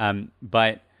 Yeah.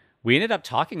 But we ended up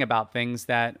talking about things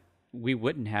that we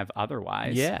wouldn't have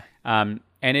otherwise. Yeah. And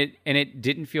it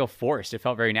didn't feel forced. It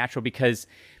felt very natural because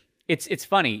it's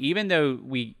funny, even though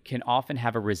we can often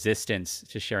have a resistance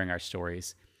to sharing our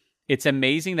stories, it's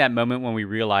amazing that moment when we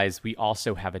realize we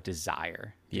also have a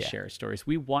desire to share our stories.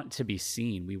 We want to be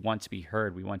seen. We want to be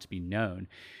heard. We want to be known.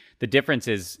 The difference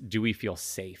is, do we feel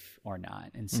safe or not?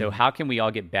 And so how can we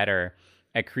all get better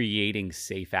at creating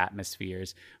safe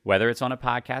atmospheres, whether it's on a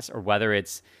podcast or whether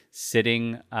it's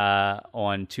sitting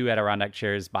on 2 Adirondack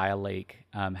chairs by a lake?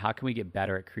 How can we get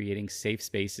better at creating safe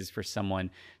spaces for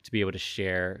someone to be able to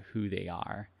share who they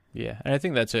are? Yeah, and I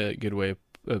think that's a good way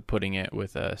of putting it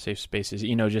with safe spaces.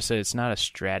 Just that it's not a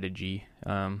strategy.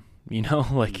 I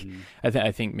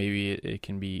think maybe it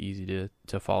can be easy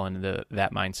to fall into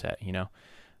that mindset.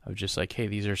 Of just like, hey,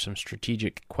 these are some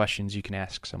strategic questions you can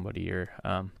ask somebody, or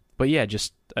but yeah,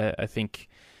 just I think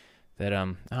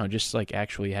that just like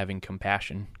actually having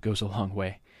compassion goes a long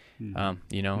way.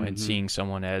 And seeing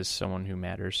someone as someone who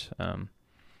matters,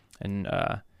 and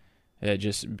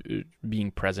just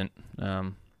being present.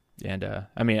 I'm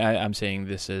saying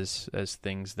this as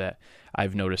things that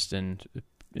I've noticed in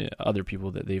other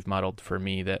people that they've modeled for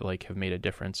me that like have made a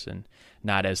difference, and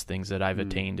not as things that I've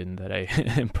attained and that I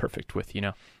am perfect with,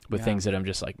 things that I'm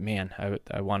just like, man,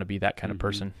 I want to be that kind of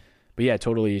person. But yeah,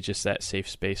 totally. Just that safe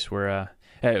space where,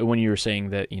 when you were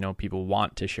saying that, people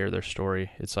want to share their story,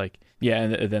 it's like, yeah.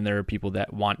 And then there are people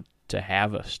that want to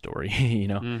have a story,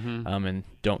 and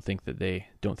don't think that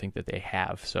they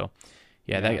have. So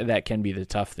yeah, that can be the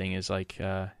tough thing, is like,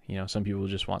 some people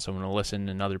just want someone to listen,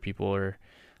 and other people are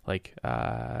like,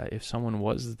 if someone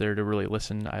was there to really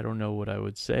listen, I don't know what I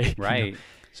would say. Right.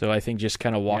 So I think just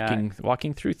kind of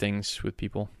walking through things with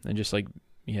people, and just like,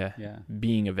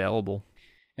 being available.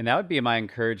 And that would be my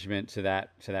encouragement to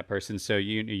that person. So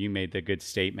you made the good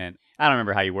statement. I don't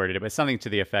remember how you worded it, but something to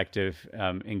the effect of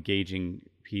engaging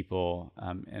people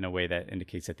in a way that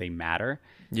indicates that they matter.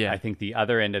 Yeah. I think the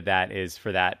other end of that is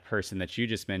for that person that you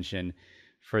just mentioned,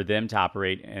 for them to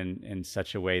operate in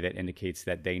such a way that indicates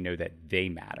that they know that they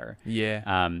matter. Yeah.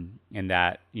 And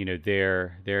that,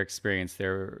 their experience,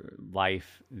 their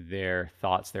life, their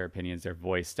thoughts, their opinions, their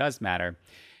voice does matter.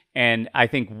 And I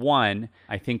think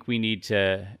we need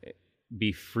to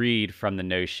be freed from the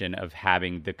notion of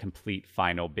having the complete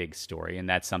final big story. And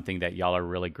that's something that y'all are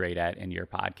really great at in your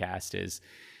podcast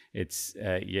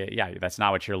that's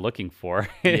not what you're looking for.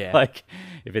 Yeah. Like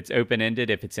if it's open-ended,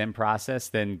 if it's in process,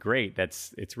 then great,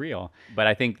 it's real. But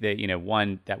I think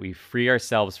that, that we free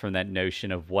ourselves from that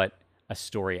notion of what a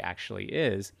story actually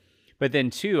is. But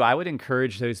then 2, I would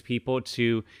encourage those people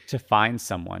to find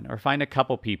someone or find a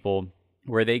couple people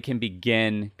where they can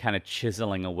begin kind of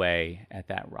chiseling away at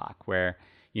that rock, where,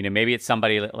 maybe it's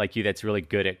somebody like you that's really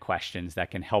good at questions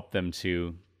that can help them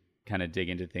to kind of dig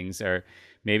into things. Or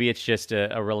maybe it's just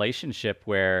a relationship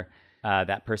where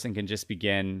that person can just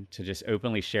begin to just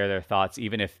openly share their thoughts,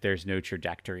 even if there's no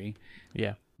trajectory.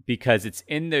 Yeah. Because it's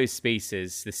in those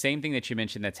spaces, the same thing that you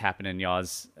mentioned that's happened in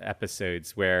y'all's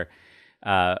episodes, where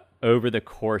over the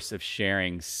course of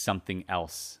sharing, something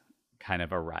else kind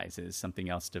of arises, something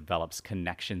else develops,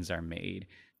 connections are made.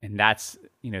 And that's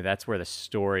where the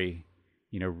story,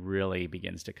 really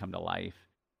begins to come to life.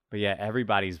 But yeah,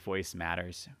 everybody's voice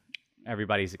matters.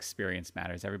 Everybody's experience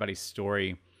matters. Everybody's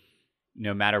story,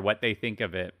 no matter what they think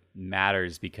of it,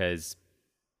 matters, because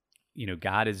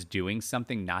God is doing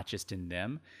something not just in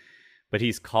them, but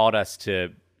he's called us to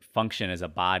function as a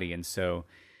body. And so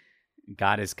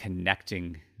God is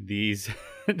connecting these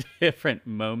different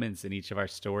moments in each of our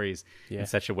stories in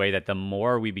such a way that the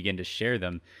more we begin to share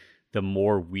them, the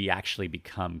more we actually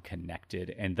become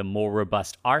connected, and the more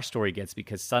robust our story gets,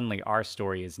 because suddenly our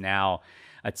story is now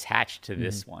attached to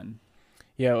this one.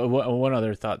 Yeah. One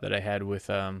other thought that I had with,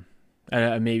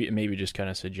 maybe just kind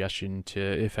of suggestion to,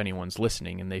 if anyone's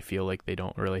listening and they feel like they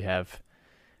don't really have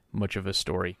much of a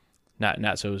story,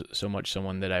 not so much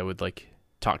someone that I would like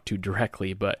talk to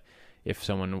directly, but if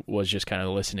someone was just kind of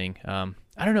listening,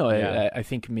 I don't know. I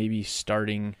think maybe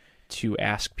starting to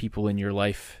ask people in your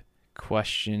life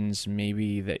questions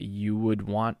maybe that you would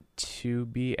want to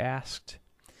be asked,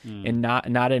 and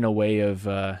not in a way of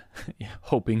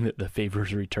hoping that the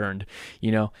favor's returned,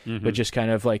 but just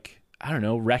kind of like, I don't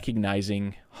know,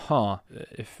 recognizing,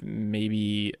 if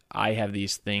maybe I have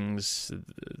these things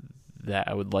that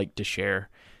I would like to share,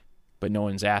 but no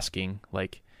one's asking,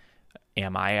 like,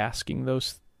 am I asking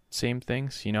those same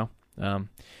things,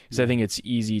 because I think it's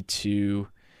easy to,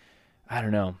 I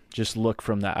don't know, just look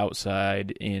from the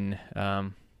outside in,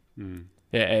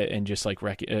 and just like,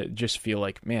 just feel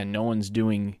like, man, no one's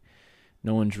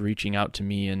reaching out to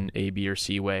me in A, B, or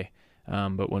C way.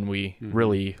 But when we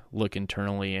really look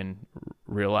internally and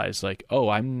realize like, oh,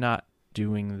 I'm not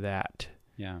doing that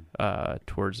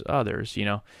towards others,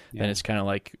 then it's kind of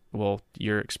like, well,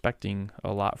 you're expecting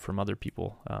a lot from other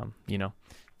people,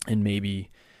 and maybe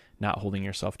not holding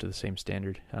yourself to the same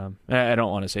standard. I don't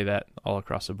want to say that all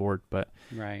across the board, but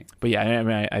yeah, I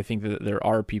mean, I think that there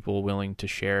are people willing to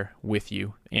share with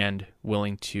you and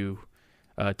willing to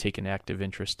take an active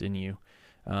interest in you.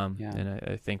 And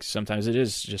I think sometimes it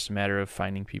is just a matter of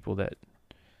finding people that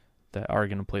are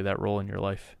going to play that role in your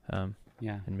life. And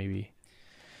maybe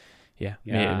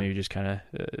just kind of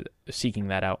seeking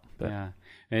that out. But. Yeah.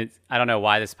 I don't know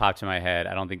why this popped in my head.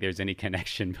 I don't think there's any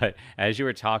connection, but as you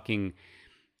were talking,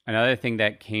 another thing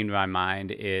that came to my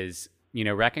mind is,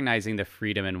 recognizing the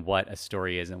freedom in what a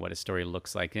story is and what a story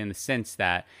looks like, in the sense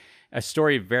that a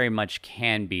story very much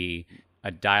can be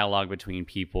a dialogue between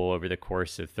people over the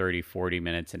course of 30, 40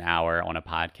 minutes, an hour on a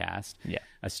podcast. Yeah.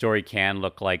 A story can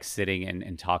look like sitting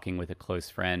and talking with a close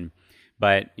friend.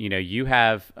 But, you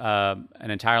have an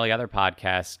entirely other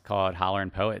podcast called Holler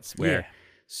and Poets, where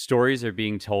stories are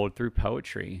being told through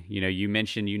poetry. You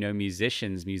mentioned,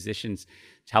 musicians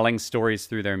telling stories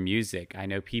through their music. I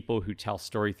know people who tell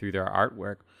story through their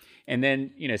artwork. And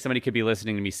then, somebody could be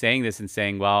listening to me saying this and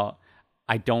saying, well,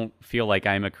 I don't feel like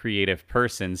I'm a creative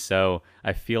person, so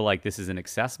I feel like this isn't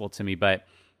accessible to me. But,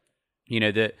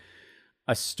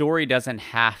 a story doesn't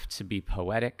have to be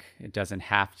poetic. It doesn't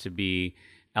have to be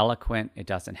eloquent. It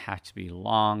doesn't have to be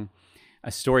long.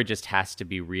 A story just has to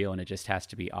be real, and it just has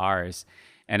to be ours.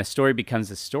 And a story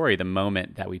becomes a story the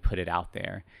moment that we put it out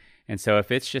there. And so if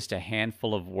it's just a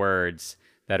handful of words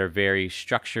that are very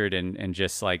structured and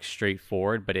just like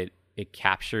straightforward, but it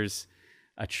captures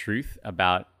a truth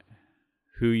about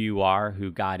who you are, who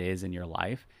God is in your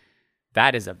life,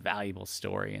 that is a valuable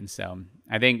story. And so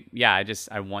I think,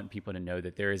 I want people to know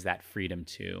that there is that freedom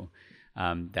too,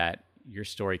 that your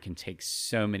story can take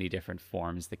so many different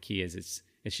forms. The key is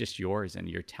it's just yours, and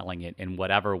you're telling it in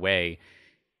whatever way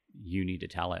you need to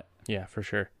tell it. Yeah, for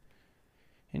sure.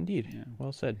 Indeed. Yeah.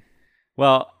 Well said.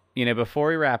 Well, before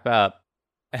we wrap up,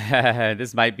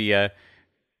 this might be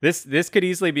this could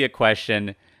easily be a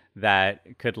question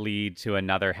that could lead to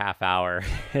another half hour.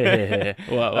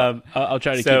 Well, I'll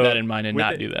try to keep that in mind and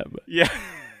not do that. But.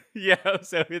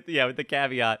 So with the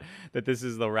caveat that this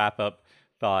is the wrap up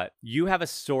thought, you have a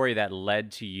story that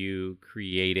led to you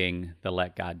creating the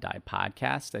Let God Die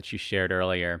podcast that you shared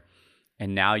earlier,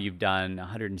 and now you've done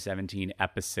 117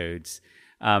 episodes.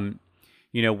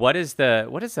 What is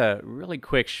a really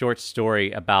quick short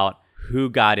story about who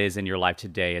God is in your life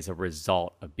today as a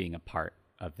result of being a part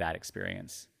of that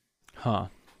experience? Huh.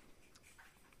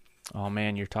 Oh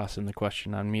man, you're tossing the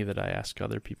question on me that I ask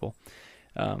other people.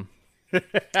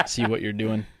 See what you're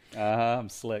doing. I'm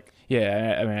slick.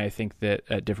 Yeah, I mean, I think that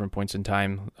at different points in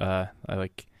time, I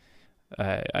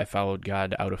followed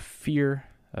God out of fear.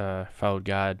 followed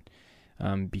God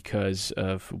because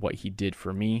of what he did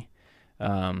for me.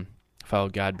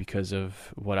 Followed God because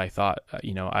of what I thought,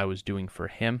 I was doing for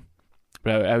him.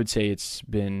 But I would say it's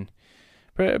been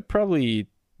probably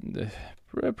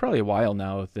a while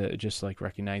now that just like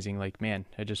recognizing like, man,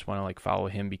 I just want to like follow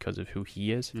him because of who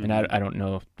he is. Mm-hmm. And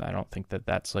I don't think that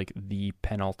that's like the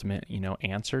penultimate,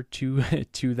 answer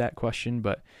to that question.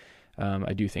 But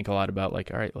I do think a lot about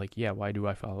like, all right, like, yeah, why do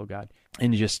I follow God?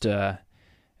 And just, I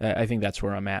think that's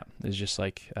where I'm at, is just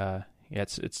like,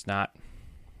 it's not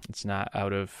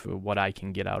out of what I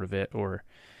can get out of it, or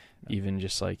even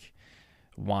just like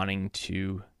wanting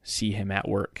to see him at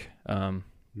work.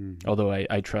 Although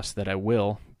I trust that I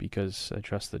will, because I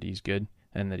trust that he's good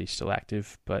and that he's still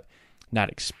active, but not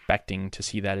expecting to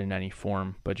see that in any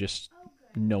form, but just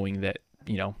knowing that,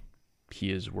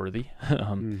 he is worthy,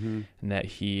 and that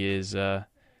he is, I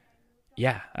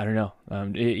don't know.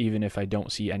 Even if I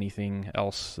don't see anything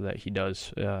else that he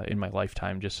does in my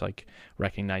lifetime, just like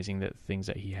recognizing that things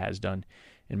that he has done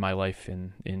in my life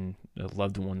and in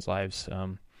loved ones' lives,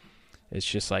 it's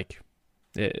just like,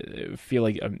 I feel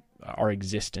like our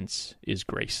existence is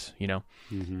grace,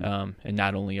 and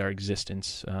not only our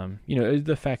existence,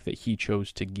 the fact that he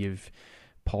chose to give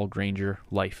Paul Granger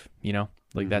life,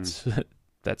 like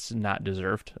that's not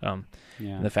deserved.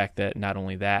 The fact that not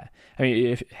only that, I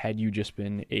mean, had you just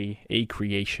been a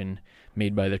creation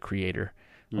made by the Creator,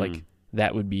 like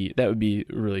that would be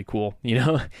really cool,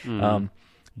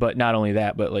 but not only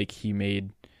that, but like he made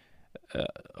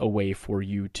a way for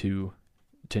you to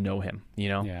know him,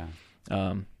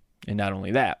 and not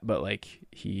only that, but like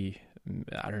he,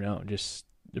 I don't know, just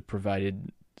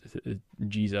provided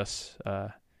Jesus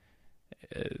as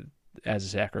a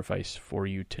sacrifice for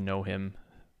you to know him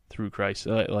through Christ.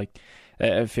 Like,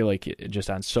 I feel like just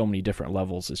on so many different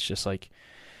levels, it's just like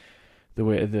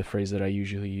the phrase that I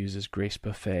usually use is grace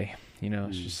buffet,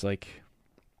 it's just like,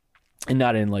 and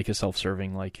not in like a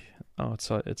self-serving, like, oh,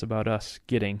 it's about us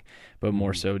getting, but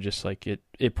more so just like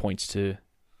it points to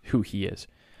who he is.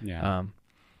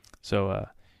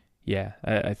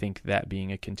 I think that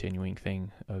being a continuing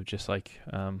thing of just like,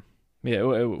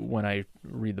 when I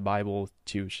read the Bible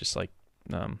too, it's just like,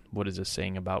 what is this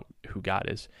saying about who God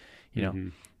is?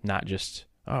 Not just,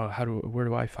 oh, where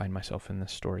do I find myself in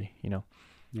this story?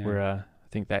 Where I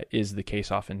think that is the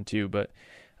case often too, but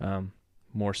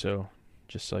more so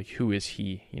just like, who is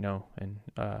he? And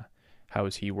how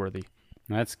is he worthy?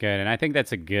 That's good, and I think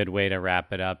that's a good way to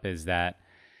wrap it up. Is that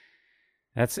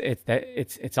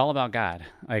it's all about God.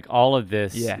 Like all of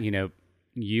this,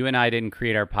 you and I didn't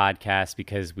create our podcast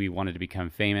because we wanted to become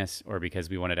famous or because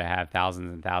we wanted to have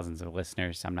thousands and thousands of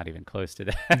listeners. I'm not even close to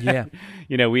that.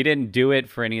 Yeah. We didn't do it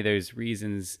for any of those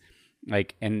reasons.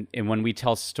 Like, and when we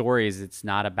tell stories, it's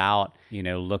not about,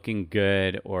 looking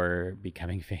good or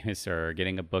becoming famous or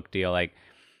getting a book deal. Like,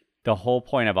 the whole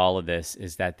point of all of this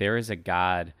is that there is a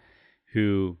God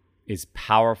who is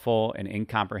powerful and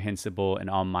incomprehensible and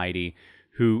almighty,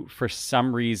 who for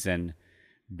some reason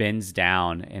bends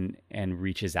down and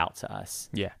reaches out to us.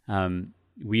 Yeah.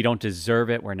 We don't deserve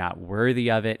it. We're not worthy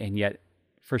of it. And yet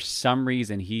for some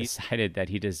reason, he decided that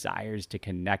he desires to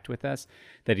connect with us,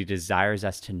 that he desires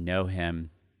us to know him.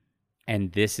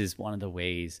 And this is one of the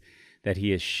ways that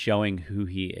he is showing who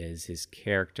he is, his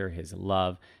character, his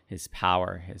love, his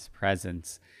power, his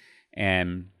presence.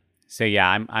 And so,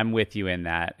 yeah, I'm with you in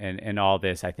that. And all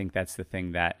this, I think that's the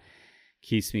thing that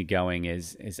keeps me going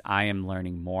is I am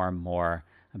learning more and more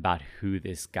about who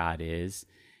this God is,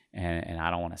 and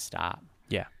I don't want to stop.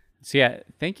 Yeah. So yeah,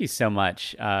 thank you so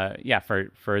much.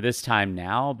 For this time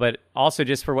now, but also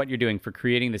just for what you're doing, for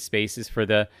creating the spaces for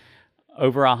the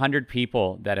over 100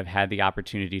 people that have had the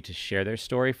opportunity to share their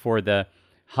story, for the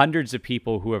hundreds of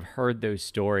people who have heard those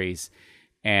stories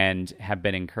and have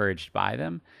been encouraged by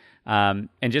them. And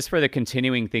just for the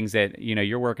continuing things that,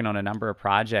 you're working on a number of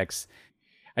projects.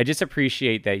 I just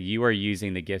appreciate that you are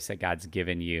using the gifts that God's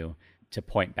given you to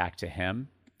point back to him.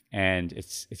 And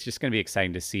it's just going to be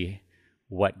exciting to see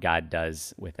what God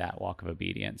does with that walk of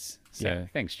obedience. So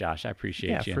Thanks, Josh. I appreciate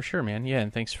you. Yeah, for sure, man. Yeah.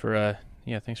 And thanks for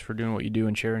doing what you do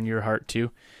and sharing your heart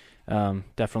too.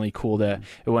 Definitely cool that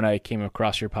when I came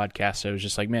across your podcast, I was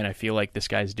just like, man, I feel like this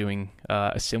guy's doing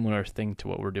a similar thing to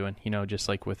what we're doing, just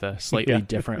like with a slightly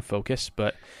different focus.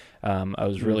 But I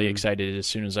was really excited as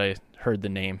soon as I heard the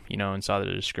name, and saw the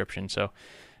description. So,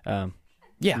 I'm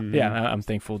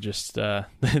thankful just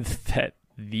that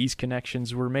these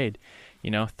connections were made,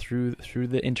 through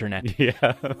the internet.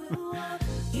 Yeah.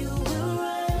 You will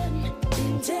run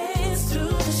and dance through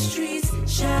the streets,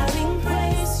 shouting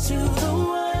praise to the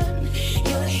one.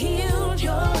 You're healed,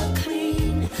 you're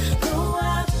clean. Go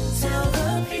out, tell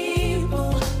the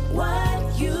people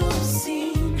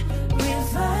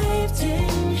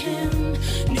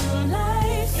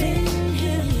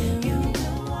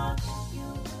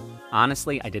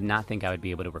Honestly, I did not think I would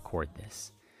be able to record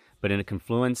this, but in a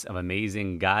confluence of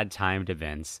amazing God-timed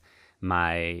events,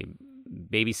 my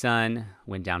baby son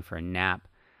went down for a nap,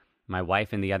 my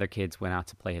wife and the other kids went out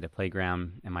to play at a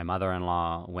playground, and my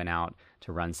mother-in-law went out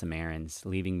to run some errands,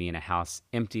 leaving me in a house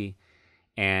empty.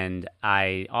 And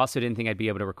I also didn't think I'd be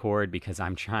able to record because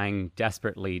I'm trying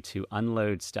desperately to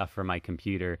unload stuff from my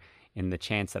computer in the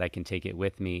chance that I can take it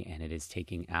with me, and it is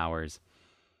taking hours.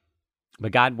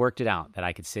 But God worked it out that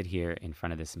I could sit here in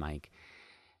front of this mic.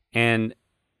 And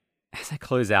as I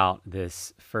close out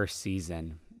this first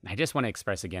season, I just want to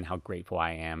express again how grateful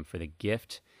I am for the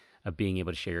gift of being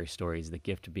able to share your stories, the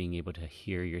gift of being able to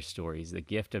hear your stories, the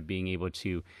gift of being able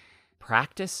to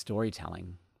practice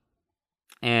storytelling.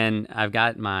 And I've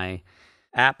got my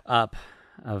app up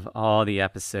of all the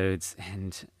episodes,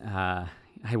 and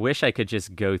I wish I could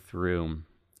just go through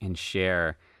and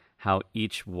share how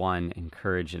each one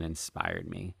encouraged and inspired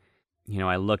me. You know,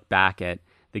 I look back at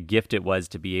the gift it was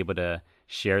to be able to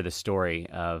share the story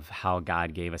of how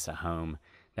God gave us a home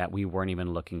that we weren't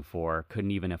even looking for,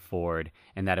 couldn't even afford,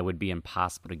 and that it would be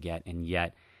impossible to get. And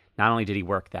yet, not only did he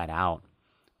work that out,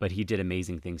 but he did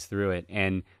amazing things through it.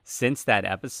 And since that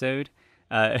episode,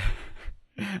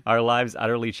 our lives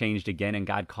utterly changed again, and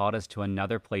God called us to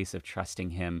another place of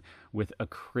trusting him with a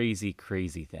crazy,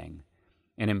 crazy thing.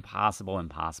 An impossible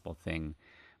thing,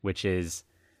 which is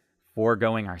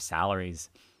foregoing our salaries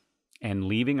and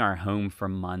leaving our home for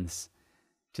months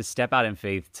to step out in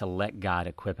faith to let God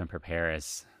equip and prepare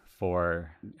us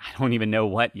for, I don't even know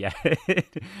what yet,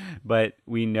 but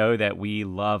we know that we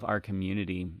love our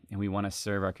community and we want to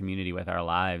serve our community with our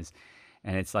lives.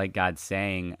 And it's like God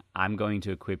saying, I'm going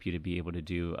to equip you to be able to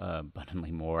do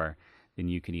abundantly more than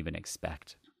you can even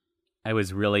expect. I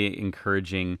was really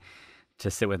encouraging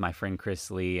to sit with my friend Chris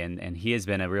Lee, and he has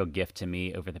been a real gift to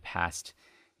me over the past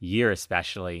year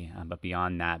especially, but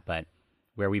beyond that, but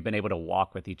where we've been able to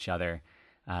walk with each other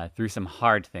through some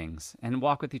hard things and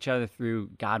walk with each other through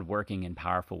God working in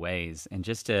powerful ways. And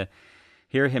just to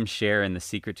hear him share in the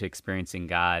secret to experiencing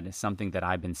God, something that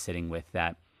I've been sitting with,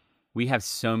 that we have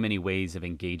so many ways of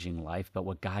engaging life, but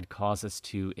what God calls us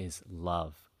to is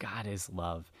love. God is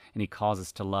love, and he calls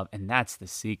us to love, and that's the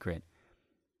secret.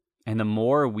 And the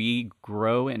more we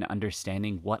grow in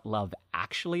understanding what love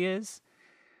actually is,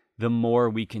 the more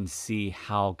we can see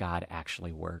how God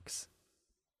actually works.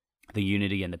 The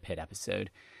Unity in the Pit episode,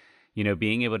 you know,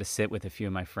 being able to sit with a few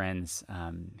of my friends,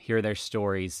 hear their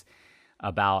stories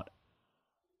about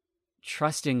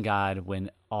trusting God when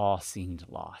all seemed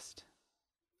lost.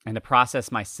 And the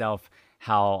process myself,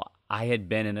 how I had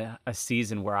been in a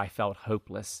season where I felt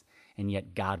hopeless, and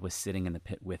yet God was sitting in the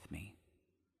pit with me.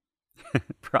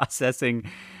 Processing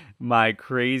my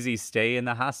crazy stay in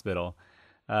the hospital,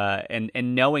 and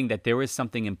knowing that there was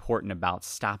something important about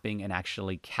stopping and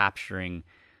actually capturing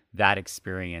that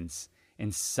experience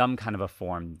in some kind of a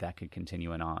form that could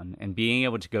continue on, and being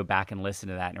able to go back and listen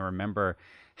to that and remember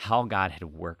how God had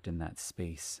worked in that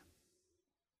space.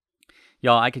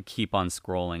 Y'all, I could keep on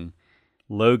scrolling.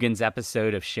 Logan's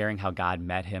episode of sharing how God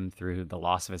met him through the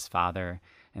loss of his father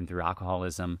and through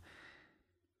alcoholism.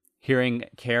 Hearing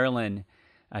Carolyn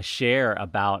share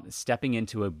about stepping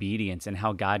into obedience and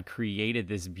how God created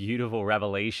this beautiful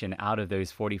revelation out of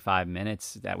those 45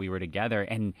 minutes that we were together.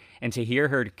 And to hear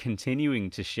her continuing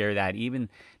to share that even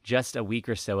just a week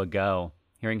or so ago,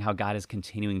 hearing how God is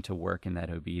continuing to work in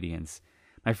that obedience.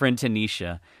 My friend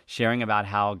Tanisha sharing about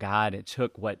how God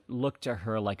took what looked to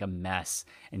her like a mess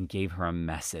and gave her a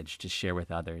message to share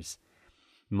with others.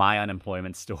 My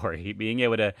unemployment story, being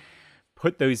able to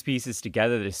put those pieces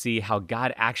together to see how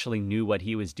God actually knew what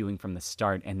he was doing from the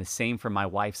start, and the same for my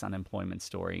wife's unemployment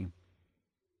story.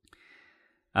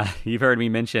 You've heard me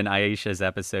mention Aisha's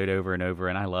episode over and over,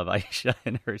 and I love Aisha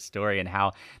and her story and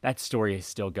how that story is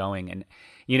still going. And,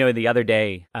 you know, the other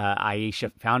day,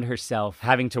 Aisha found herself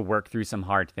having to work through some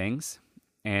hard things,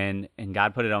 and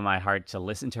God put it on my heart to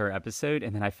listen to her episode,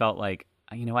 and then I felt like,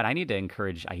 you know what, I need to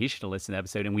encourage Aisha to listen to the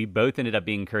episode, and we both ended up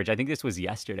being encouraged. I think this was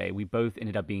yesterday. We both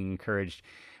ended up being encouraged,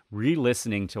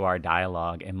 re-listening to our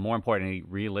dialogue, and more importantly,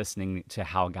 re-listening to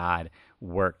how God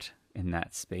worked in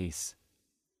that space.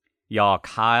 Y'all,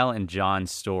 Kyle and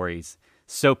John's stories,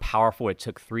 so powerful it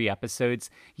took 3 episodes.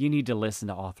 You need to listen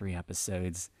to all 3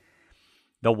 episodes.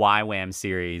 The YWAM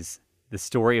series, the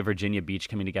story of Virginia Beach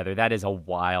coming together, that is a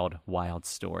wild, wild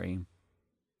story.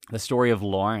 The story of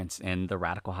Lawrence and the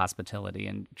radical hospitality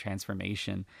and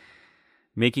transformation.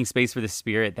 Making space for the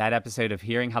Spirit, that episode of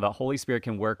hearing how the Holy Spirit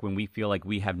can work when we feel like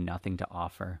we have nothing to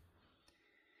offer.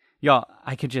 Y'all,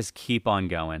 I could just keep on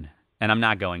going, and I'm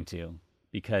not going to,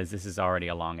 because this is already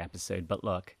a long episode. But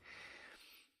look,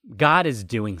 God is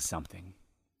doing something.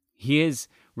 He is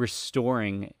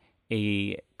restoring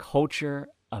a culture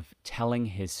of telling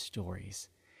his stories.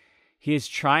 He is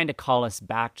trying to call us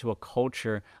back to a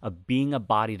culture of being a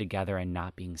body together and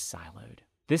not being siloed.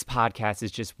 This podcast is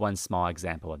just one small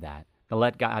example of that. The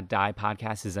Let God Die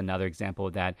podcast is another example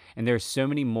of that. And there are so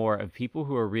many more of people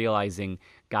who are realizing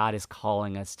God is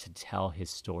calling us to tell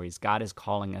his stories. God is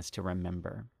calling us to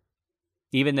remember.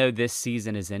 Even though this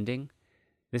season is ending,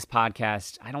 this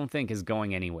podcast, I don't think, is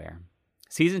going anywhere.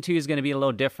 Season 2 is going to be a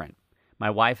little different. My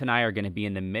wife and I are going to be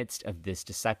in the midst of this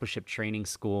discipleship training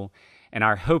school, and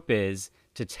our hope is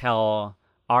to tell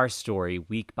our story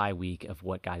week by week of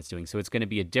what God is doing. So it's going to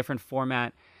be a different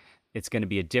format. It's going to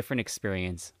be a different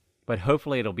experience, but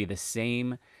hopefully it'll be the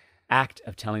same act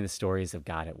of telling the stories of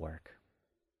God at work.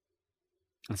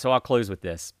 And so I'll close with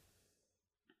this.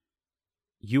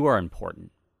 You are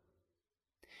important.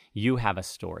 You have a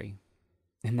story,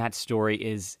 and that story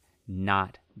is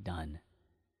not done.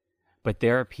 But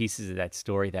there are pieces of that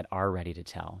story that are ready to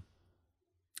tell.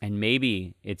 And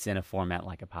maybe it's in a format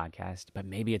like a podcast, but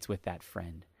maybe it's with that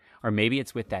friend, or maybe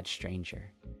it's with that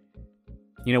stranger.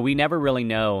 You know, we never really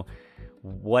know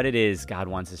what it is God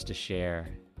wants us to share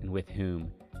and with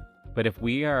whom. But if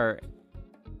we are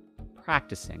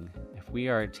practicing, if we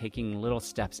are taking little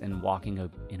steps and walking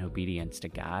in obedience to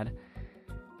God,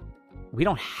 we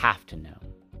don't have to know.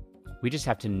 We just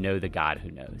have to know the God who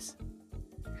knows.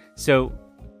 So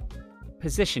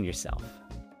position yourself.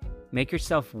 Make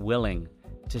yourself willing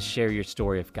to share your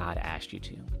story if God asked you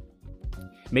to.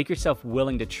 Make yourself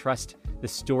willing to trust the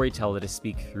storyteller to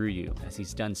speak through you, as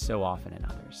he's done so often in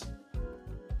others.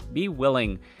 Be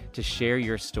willing to share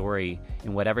your story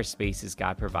in whatever spaces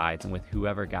God provides and with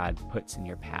whoever God puts in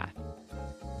your path.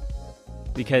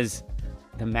 Because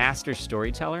the master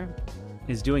storyteller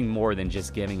is doing more than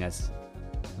just giving us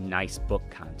nice book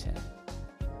content.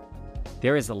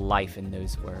 There is a life in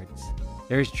those words.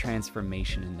 There is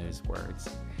transformation in those words.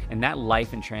 And that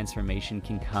life and transformation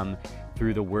can come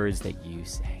through the words that you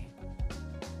say.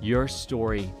 Your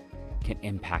story can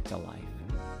impact a life.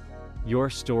 Your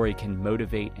story can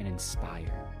motivate and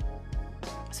inspire.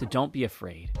 So don't be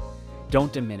afraid.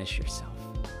 Don't diminish yourself.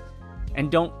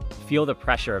 And don't feel the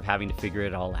pressure of having to figure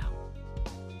it all out.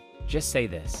 Just say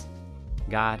this: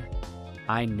 God,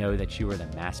 I know that you are the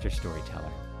master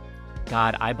storyteller.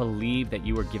 God, I believe that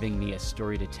you are giving me a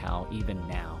story to tell even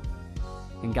now.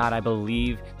 And God, I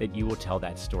believe that you will tell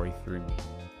that story through me.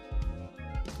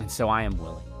 And so I am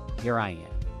willing. Here I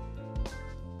am.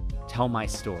 Tell my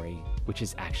story, which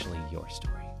is actually your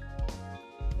story.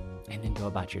 And then go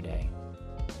about your day.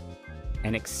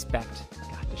 And expect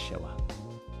God to show up.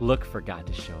 Look for God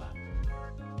to show up.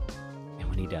 And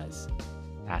when he does,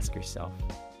 ask yourself,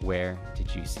 where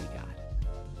did you see God?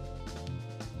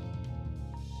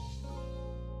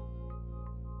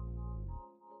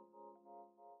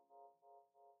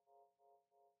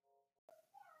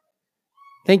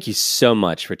 Thank you so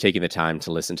much for taking the time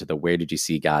to listen to the Where Did You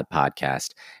See God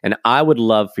podcast. And I would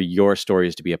love for your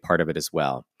stories to be a part of it as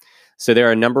well. So there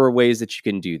are a number of ways that you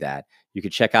can do that. You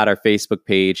can check out our Facebook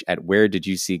page at Where Did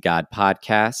You See God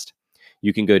podcast.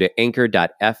 You can go to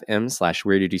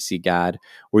anchor.fm/Where Did You See God,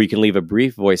 or you can leave a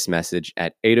brief voice message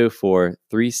at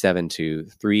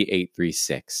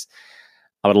 804-372-3836.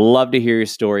 I would love to hear your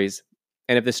stories.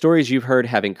 And if the stories you've heard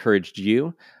have encouraged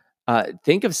you,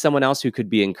 think of someone else who could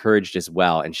be encouraged as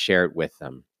well and share it with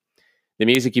them. The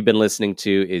music you've been listening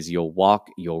to is You'll Walk,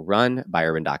 You'll Run by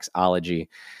Urban Doxology.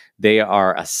 They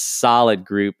are a solid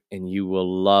group, and you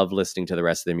will love listening to the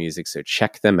rest of the music, so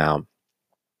check them out.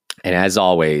 And as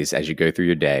always, as you go through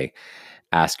your day,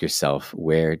 ask yourself,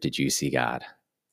 where did you see God?